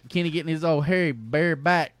bet. Kenny getting his old hairy bare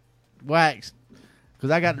back waxed because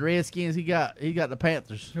I got the Redskins. He got the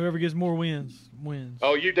Panthers. Whoever gets more wins.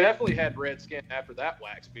 Oh, you definitely had Redskin after that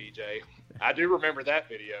wax, BJ. I do remember that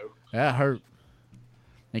video. That hurt.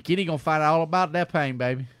 And Kenny gonna find out all about that pain,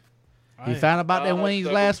 baby. He Hey, found out about them wings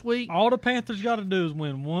so- last week. all the Panthers got to do is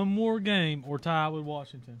win one more game or tie with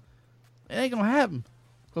Washington. It ain't gonna happen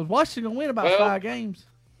because Washington gonna win about Well, 5 games.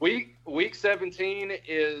 Week 17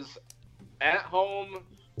 is at home,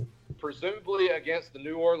 presumably against the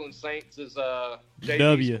New Orleans Saints' JV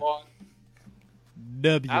W. squad.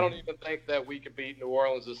 W. I don't even think that we could beat New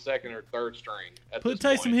Orleans' second or third string at Put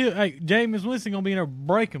this Taysom point. Hill. Hey, Jameis Winston going to be in there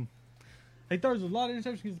break him. He throws a lot of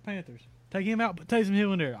interceptions against the Panthers. Take him out, put Taysom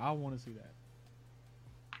Hill in there. I want to see that.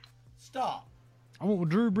 Stop. I want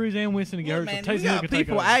Drew Brees and Winston to get Look, hurt man, so we Taysom Hill got can take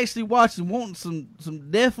people over. actually watching,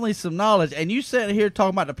 wanting some knowledge, and you sitting here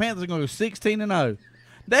talking about the Panthers are going to go 16-0.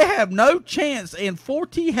 They have no chance in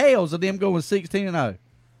 40 hells of them going 16-0.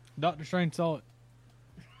 Dr. Strange saw it.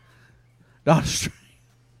 Dr. Strange.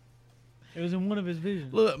 It was in one of his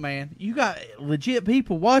visions. Look, man, you got legit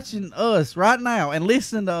people watching us right now and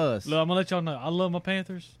listening to us. Look, I'm going to let y'all know. I love my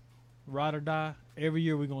Panthers. Ride or die. Every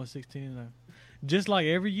year we're going 16-0. Just like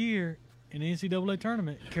every year in the NCAA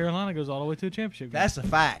tournament, Carolina goes all the way to a championship game. That's a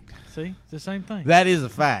fact. See? It's the same thing. That is a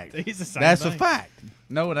fact. It's the same That's thing. a fact.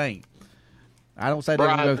 No, it ain't. I don't say they're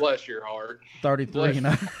Brian, going to go bless your heart.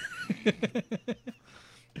 33-0.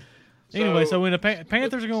 Anyway, so when the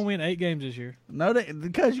Panthers are going to win 8 games this year. No,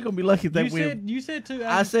 because you're going to be lucky if they You win. said 2.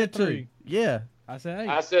 I said 2. 3. Yeah. I said 8.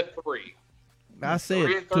 I said 3. I 3 said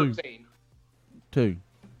and 2. 13. 2.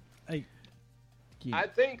 8. I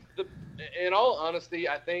think in all honesty,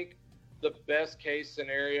 I think the best case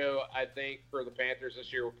scenario for the Panthers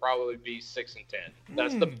this year will probably be 6 and 10.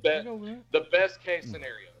 That's the best case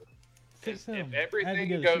scenario. If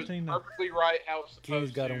everything goes perfectly right how it's Kenny's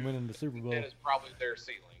supposed got to, him winning the Super Bowl. then it's probably their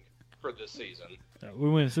ceiling for this season. We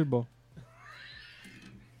win the Super Bowl.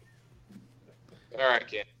 All right,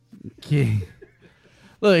 Ken. Okay.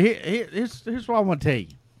 Look, here's what I want to tell you.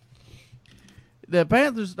 The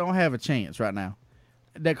Panthers don't have a chance right now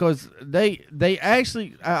because they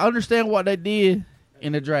actually I understand what they did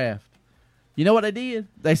in the draft. You know what they did?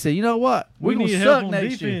 They said, you know what? We're going need to help suck on next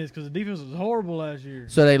defense year. because the defense was horrible last year.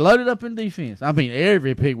 So they loaded up in defense. I mean,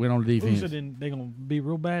 every pick went on defense. So then they're gonna be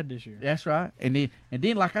real bad this year. That's right. And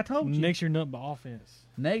then, like I told you, Next year, nothing but offense.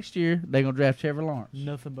 next year they're going to draft Trevor Lawrence.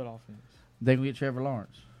 Nothing but offense. They're going to get Trevor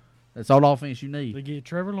Lawrence. That's all the offense you need. They get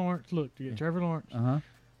Trevor Lawrence. Look, to get Trevor Lawrence, Uh-huh.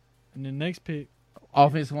 and then next pick,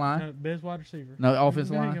 Offensive line. best wide receiver. No,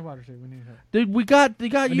 offensive We need line. a wide receiver. We need help. Dude,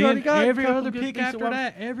 you already And got every a couple other good pick decent after wide-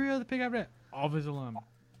 that. Every other pick after that. Offensive lineman.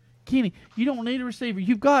 Kenny, you don't need a receiver.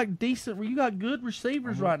 You got good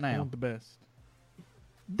receivers right I now. want the best.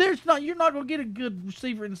 You're not going to get a good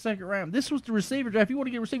receiver in the second round. This was the receiver draft. If you want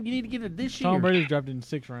to get a receiver, you need to get it this year. Tom Brady was drafted in the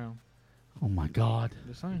 6th round. Oh my God.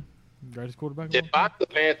 Just saying. Greatest quarterback of If all I'm time. the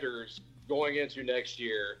Panthers going into next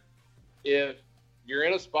year, if you're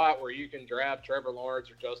in a spot where you can draft Trevor Lawrence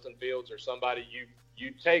or Justin Fields or somebody,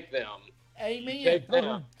 you take them. Amen. Take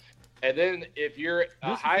them. And then if you're a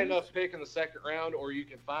Justin high Fields? enough pick in the second round, or you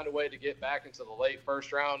can find a way to get back into the late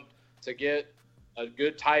first round to get a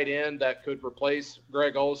good tight end that could replace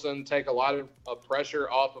Greg Olsen, take a lot of pressure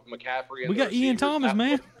off of McCaffrey. And We the got Ian receivers, Thomas,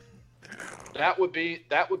 man. That would be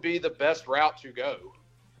the best route to go,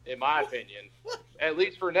 in my opinion, at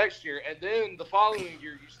least for next year. And then the following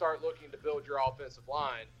year, you start looking to build your offensive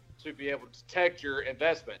line to be able to protect your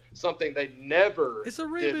investment, something they never It's a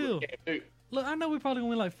did with rebuild. Cam Newton. Look, I know we probably gonna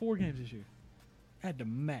win like 4 games this year, at the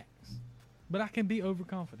max. But I can be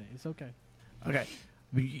overconfident. It's okay. Okay.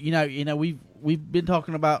 You know, we've been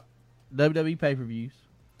talking about WWE pay-per-views.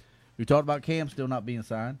 We talked about Cam still not being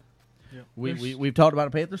signed. Yep. We've talked about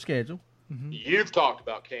a Panther schedule. You've talked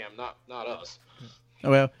about Cam, not us.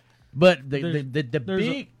 Well, but the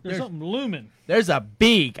there's something looming. there's a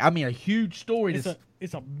big, I mean a huge story.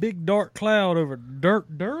 It's a big dark cloud over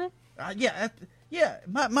Durham. Yeah, it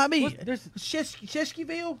might be. There's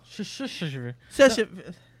Sheskeyville?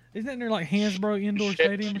 Isn't that near like Hansborough Indoor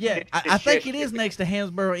Stadium? Yeah, I think it is next to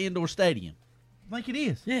Hansborough Indoor Stadium. I think it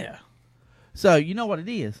is. Yeah. So you know what it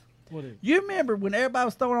is. What is? You remember when everybody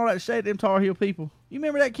was throwing all that shade at them Tar Heel people? You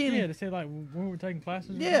remember that, Kenny? Yeah, they said like when we were taking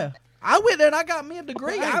classes. Yeah. I went there and I got me a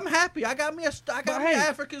degree. But hey- I'm happy. I got me an hey-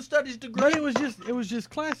 African Studies degree. But it was just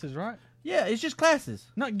classes, right? Yeah, it's just classes.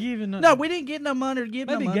 Not giving. No, we didn't get no money to give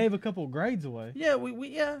maybe no money. gave a couple of grades away. Yeah, but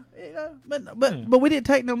Yeah. but we didn't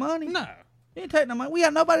take no money. No, We didn't take no money. We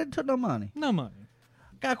had nobody that took no money. no money.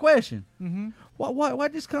 Got a question. Mm-hmm. Why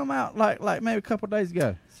just come out like maybe a couple of days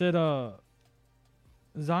ago? Said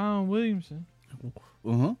Zion Williamson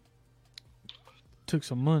Uh-huh. took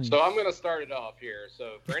some money. So I'm going to start it off here.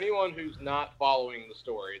 So for anyone who's not following the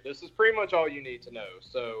story, this is pretty much all you need to know.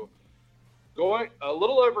 So going a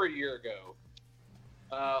little over a year ago,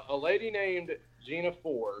 a lady named Gina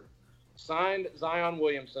Ford signed Zion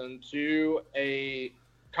Williamson to a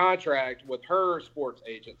contract with her sports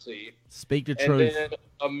agency. Speak the And truth. then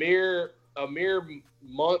a mere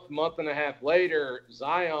month and a half later,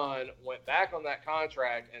 Zion went back on that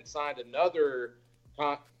contract and signed another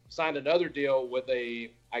deal with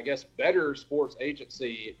a, I guess, better sports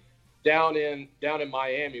agency down in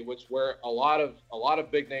Miami, which where a lot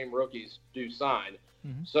of big name rookies do sign.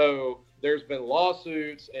 Mhm. So there's been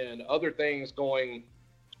lawsuits and other things going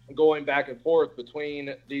back and forth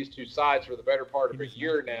between these two sides for the better part of a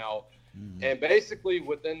year now. And basically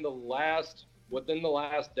within the last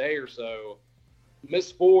day or so,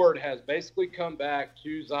 Miss Ford has basically come back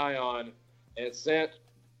to Zion and sent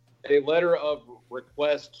a letter of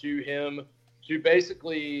request to him to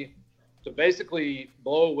basically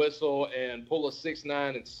blow a whistle and pull a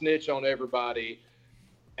 6ix9ine and snitch on everybody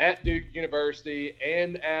at Duke University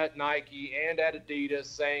and at Nike and at Adidas,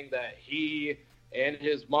 saying that he and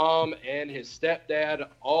his mom and his stepdad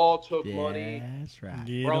all took money That's right.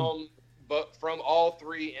 Get 'em. from all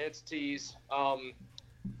three entities.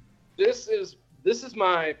 This is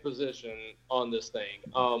my position on this thing.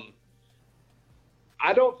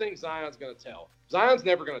 I don't think Zion's going to tell. Zion's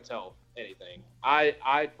never going to tell anything.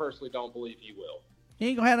 I personally don't believe he will. He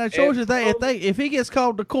ain't gonna have no choice And if he gets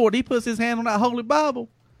called to court, he puts his hand on that holy Bible,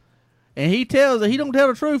 and he tells that he don't tell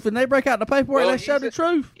the truth, and they break out the paperwork and they show the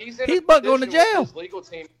truth. He's about going to jail.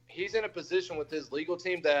 He's in a position with his legal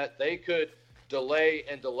team that they could delay,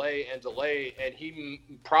 and he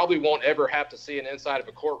probably won't ever have to see an inside of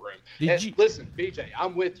a courtroom. Listen, BJ,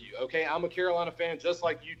 I'm with you, okay? I'm a Carolina fan just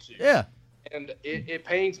like you two. Yeah. And it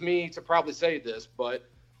pains me to probably say this, but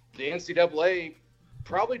the NCAA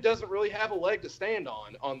probably doesn't really have a leg to stand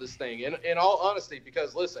on this thing, in all honesty,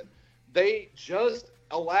 because, listen, they just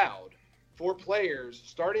allowed for players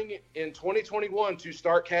starting in 2021 to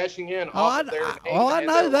start cashing in Oh, off of their name I and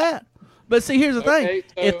know their that. But see, here's the thing.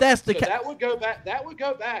 so, If that's the so case, that would go back. That would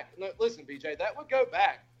go back. No, listen, BJ, that would go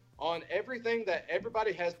back on everything that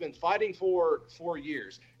everybody has been fighting for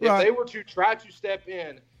years. If Right. they were to try to step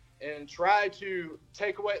in and try to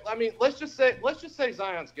take away, I mean, let's just say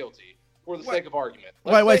Zion's guilty for the sake of argument.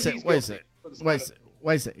 Wait a Let's say he's second. guilty Wait a for the second.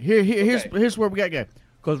 Wait a second. Here's where we got to go.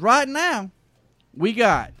 Because right now, we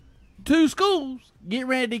got 2 schools getting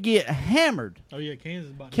ready to get hammered. Oh yeah,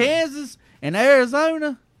 Kansas. About Kansas and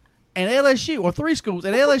Arizona and LSU, or 3 schools,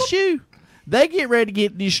 and LSU, they get ready to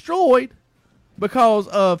get destroyed because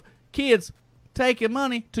of kids taking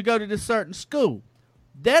money to go to this certain school.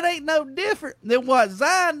 That ain't no different than what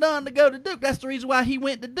Zion done to go to Duke. That's the reason why he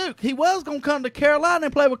went to Duke. He was going to come to Carolina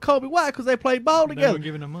and play with Kobe White because they played ball They together. were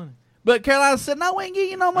giving them money. But Carolina said, no, we ain't giving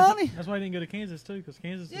you no money. That's why he didn't go to Kansas too, because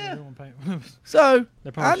Kansas Yeah. didn't want to pay. So, They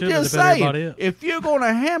probably I'm should've, just they paid everybody saying, else. if you're going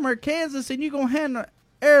to hammer Kansas and you're going to hammer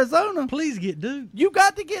Arizona, Please get Duke. you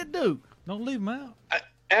got to get Duke. Don't leave them out.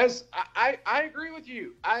 As I agree with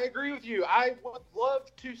you. I agree with you. I would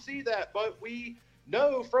love to see that, but we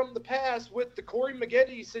know from the past with the Corey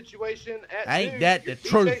Maggette situation at Ain't Duke, that the BJ,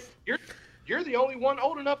 truth? You're the only one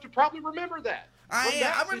old enough to probably remember that. From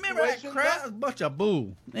I remember that situation, crap. It was a bunch of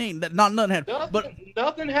bull. Nothing happened. But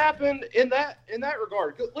Nothing happened in that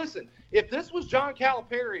regard. Listen, if this was John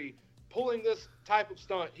Calipari pulling this type of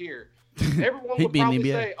stunt here, everyone He'd would be in the probably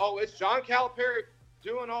NBA. say, "Oh, it's John Calipari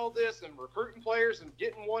doing all this and recruiting players and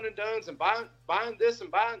getting one and dones and buying this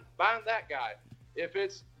and buying that guy." If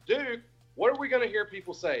it's Duke, what are we going to hear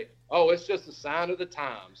people say? "Oh, it's just a sign of the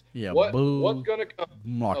times." Yeah, what's boo. going to come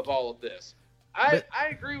Mark. of all of this? But- I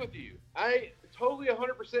agree with you. I totally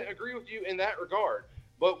 100% agree with you in that regard.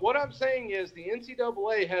 But what I'm saying is the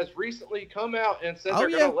NCAA has recently come out and said they're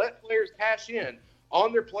going to let players cash in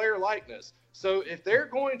on their player likeness. So if they're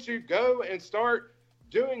going to go and start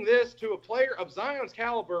doing this to a player of Zion's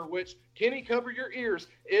caliber, which, Kenny, cover your ears,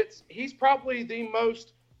 he's probably the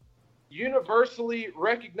most universally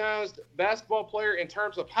recognized basketball player in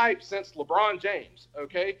terms of hype since LeBron James.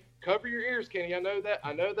 Okay, cover your ears, Kenny. I know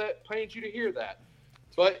that pains you to hear that,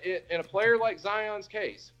 but in a player like Zion's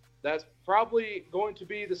case, that's probably going to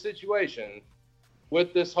be the situation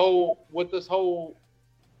with this whole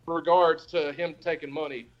regards to him taking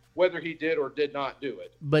money, whether he did or did not do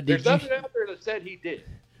it. But There's nothing out there that said he did.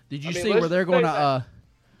 Did you I mean, see let's where they're just going say to?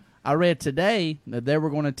 I read today that they were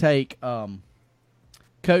going to take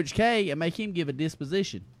Coach K and make him give a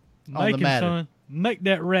disposition on Make the him, matter. son. Make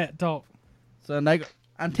that rat talk. So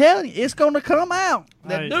I'm telling you, it's going to come out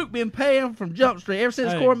that Hey. Duke been paying from Jump Street ever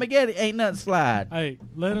since Hey. Corey Maggette. Ain't nothing slide. Hey,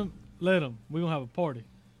 let him. We're going to have a party.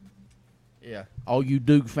 Yeah. All you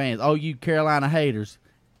Duke fans, all you Carolina haters,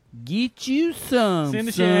 get you some. Send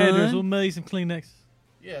us son. your address. We'll mail you some Kleenex.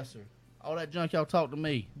 Yes, sir. All that junk y'all talk to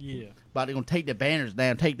me. Yeah. About they're going to take the banners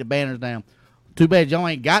down, Too bad y'all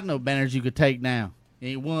ain't got no banners you could take down. You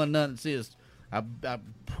ain't won nothing since a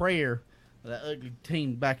prayer that ugly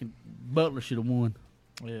team back in Butler should have won.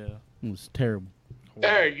 Yeah. It was terrible.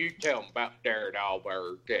 There, you tell him about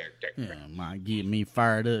Daredevil. Yeah, might get me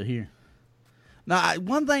fired up here. Now,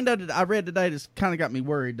 one thing though that I read today that's kind of got me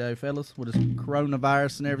worried though, fellas, with this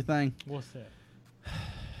coronavirus and everything. What's that?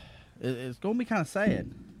 It's going to be kind of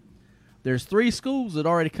sad. There's 3 schools that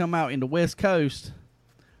already come out in the West Coast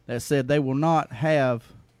that said they will not have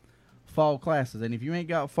fall classes. And if you ain't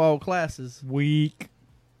got fall classes, Weak.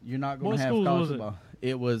 you're not going What to have schools college was it? football.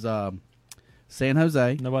 It was San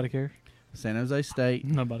Jose, Nobody cares. San Jose State.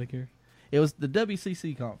 Nobody cares. It was the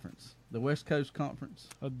WCC conference, the West Coast Conference.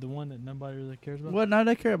 The one that nobody really cares about. Well, no,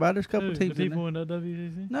 they care about it. There's a couple Who, teams the in there. people in the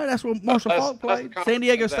WCC. No, that's where Marshall That's- Falk that's the played. conference San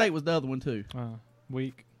Diego that's State that. was the other one too.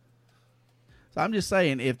 Weak. So I'm just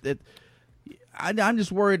saying, I'm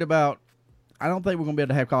just worried about. I don't think we're going to be able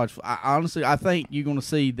to have college. Honestly, I think you're going to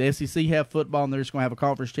see the SEC have football, and they're just going to have a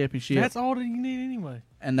conference championship. That's all that you need anyway.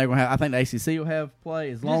 And they're going to have. I think the ACC will have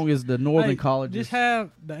play as long as the northern colleges Just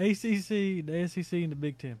have the ACC, the SEC, and the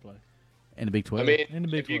Big Ten play. and the Big 12. I mean, In the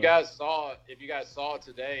Big if you 12. guys saw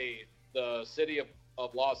today, the city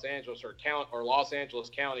of Los Angeles or Los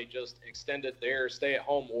Angeles County just extended their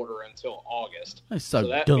stay-at-home order until August. That's so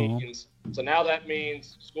that dumb. means now that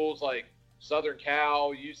means schools like Southern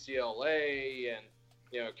Cal, UCLA,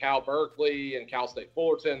 and Cal Berkeley and Cal State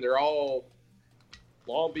Fullerton, they're all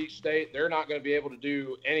Long Beach State. They're not going to be able to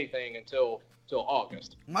do anything until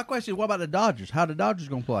August. My question is, what about the Dodgers? How the Dodgers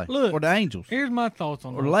going to play? Look, or the Angels? Here's my thoughts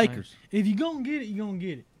on Or the the whole thing. Lakers. If you're going to get it, you're going to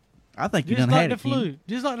get it. I think you Just done like had the it, King. flu.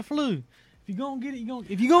 Just like the flu. If you're going to get it, you're going to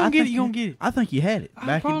get it. If you're going to get it, you're going to get it. I think you had it I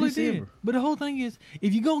back in probably December. did. But the whole thing is,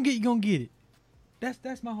 if you're going to get it, you're going to get it.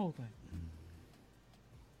 That's my whole thing.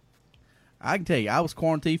 I can tell you, I was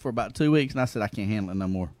quarantined for about 2 weeks, and I said I can't handle it no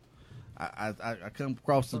more. I come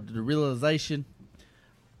across the realization.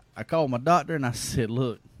 I called my doctor, and I said,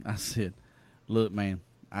 look, man.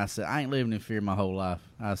 I said, I ain't living in fear my whole life.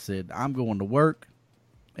 I said, I'm going to work,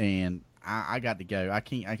 and I got to go.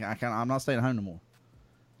 I'm not staying at home no more.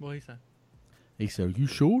 What he say? He said, are you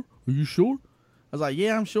sure? Are you sure? I was like,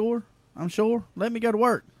 yeah, I'm sure. Let me go to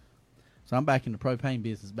work. So I'm back in the propane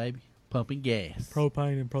business, baby. Pumping gas.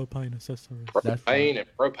 Propane and propane accessories. Propane and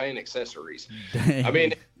propane accessories. Dang. I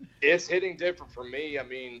mean, it's hitting different for me. I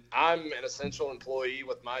mean, I'm an essential employee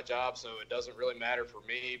with my job, so it doesn't really matter for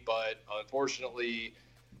me. But unfortunately,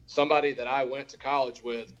 somebody that I went to college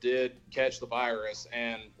with did catch the virus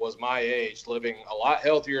and was my age, living a lot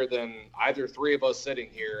healthier than either three of us sitting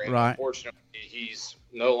here. And Right. unfortunately, he's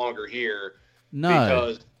no longer here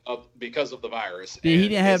No. because of the virus. He And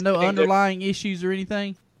didn't have it's no hitting underlying issues or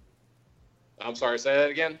anything? I'm sorry, say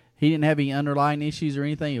that again? He didn't have any underlying issues or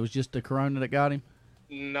anything? It was just the corona that got him?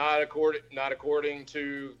 Not according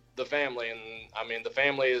to the family, and I mean the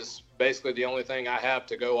family is basically the only thing I have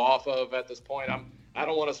to go off of at this point. I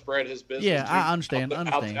don't want to spread his business. Yeah, I understand.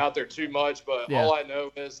 Out there too much, but Yeah. all I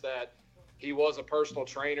know is that he was a personal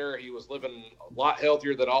trainer. He was living a lot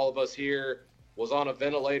healthier than all of us here. Was on a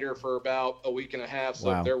ventilator for about a week and a half. So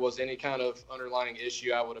Wow. if there was any kind of underlying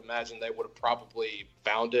issue, I would imagine they would have probably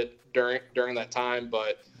found it during that time.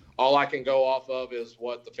 But all I can go off of is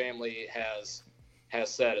what the family has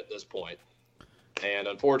said at this point. And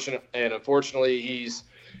unfortunately, he's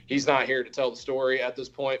not here to tell the story at this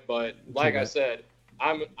point. But like I said,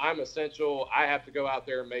 I'm essential. I have to go out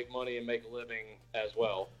there and make money and make a living as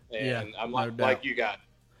well. And Yeah, I'm no like doubt. you got.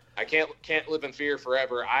 I can't live in fear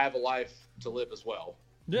forever. I have a life to live as well.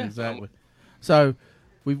 Yeah. Exactly. So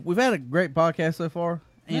we've had a great podcast so far.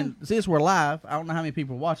 And since we're live, I don't know how many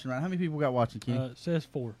people are watching, right? How many people got watching, Kenny? It says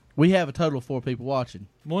 4. We have a total of 4 people watching.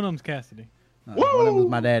 One of them's Cassidy. One of them was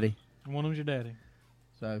my daddy. And one of them's your daddy.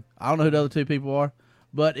 So I don't know who the other 2 people are.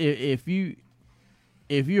 But if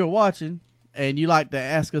you're watching and you like to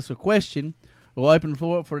ask us a question, we'll open the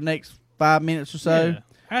floor up for the next 5 minutes or so. Yeah.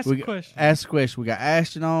 Ask a question. Ask a question. We got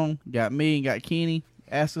Ashton on, got me, and got Kenny.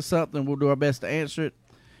 Ask us something. We'll do our best to answer it.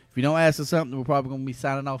 If you don't ask us something, we're probably going to be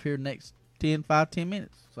signing off here next 10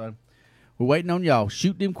 minutes. So we're waiting on y'all.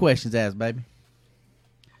 Shoot them questions at us, baby.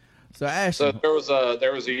 So Ashton, So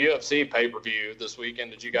there was a UFC pay-per-view this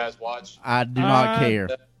weekend. Did you guys watch? I do not care.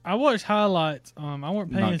 I watched highlights. I weren't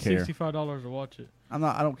paying Not care. $65 to watch it, I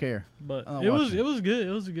don't care. but I don't it watch was it. it was good.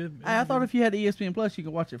 It was a good. Hey, I thought if you had ESPN Plus, you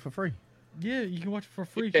could watch it for free. yeah, you can watch it for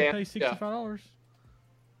free if You you can, pay $65.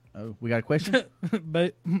 Oh, we got a question?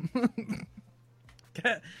 But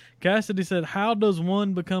Cassidy said, "How does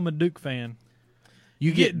one become a Duke fan?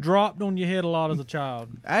 You Get dropped on your head a lot as a child."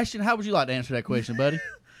 Ashton, how would you like to answer that question, buddy?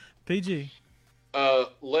 PG.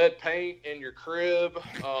 Lead paint in your crib.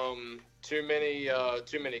 Too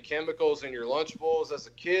many chemicals in your Lunchables as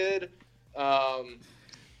a kid.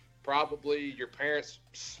 Probably your parents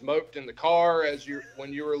smoked in the car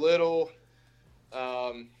when you were little.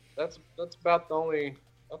 That's about the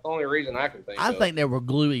only reason I can think I of. think they were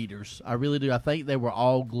glue eaters. I really do. I think they were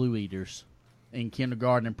all glue eaters in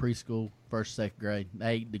kindergarten and preschool, 1st, 2nd grade.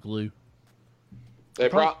 They ate the glue.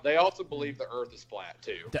 They also believe the Earth is flat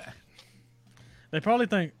too. They probably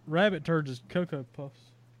think rabbit turds is Cocoa Puffs.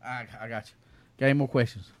 I got you. Got any more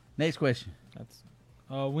questions? Next question. That's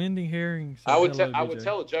Wendy Herring. Said, I would "Hello,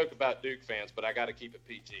 tell a joke about Duke fans, but I got to keep it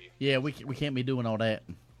PG. Yeah, we can't be doing all that.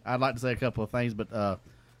 I'd like to say a couple of things, but I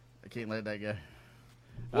can't let that go.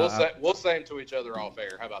 We'll say them to each other off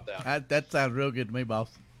air. How about that? That sounds real good to me, boss.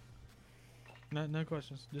 No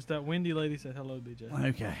questions. Just that Wendy lady said hello, BJ.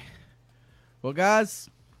 Okay. Well, guys,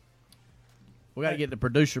 we got to get the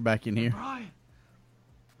producer back in here. Brian.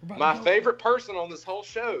 My favorite person on this whole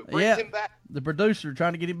show. Bring Yeah. him back. The producer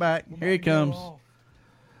trying to get him back. Here he comes.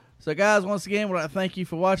 So, guys, once again, we'd like to thank you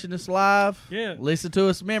for watching this live. Yeah. Listen to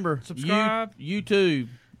us. Remember, Subscribe. YouTube.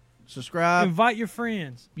 Subscribe. Invite your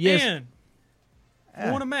friends. Yes. And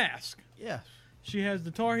Ah, want a mask. yeah. She has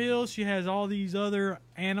the Tar Heels. She has all these other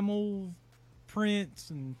animal prints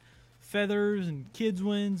and feathers and kids'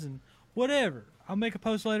 wins and whatever. I'll make a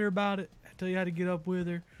post later about it. I'll tell you how to get up with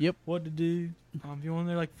her. Yep. What to do. If you want,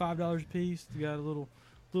 they're like $5 a piece. You got a little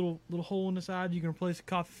hole in the side. You can replace a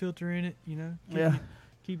coffee filter in it. You know.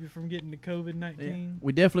 Keep you from getting the COVID-19.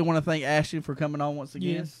 We definitely want to thank Ashton for coming on once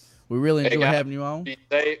again. Yes. We really Hey, enjoy guys, having you on.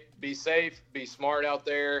 Be safe. Be smart out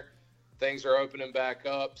there. Things are opening back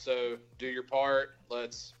up, so do your part.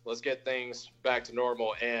 Let's get things back to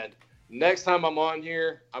normal. And next time I'm on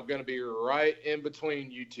here, I'm going to be right in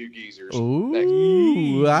between you two geezers.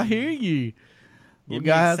 Ooh, I hear you. Well, Get me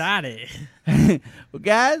guys, excited. well,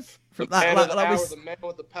 guys, The like, man like, of the like hour, we, the man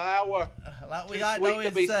with the power. like we Too like to sweet to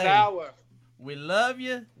always be say, sour. we love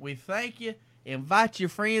you. We thank you. Invite your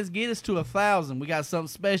friends. Get us to 1,000. We got something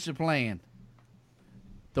special planned.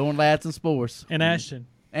 Throwing Lads and Sports. And Ashton.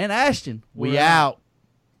 And Ashton. We We're out.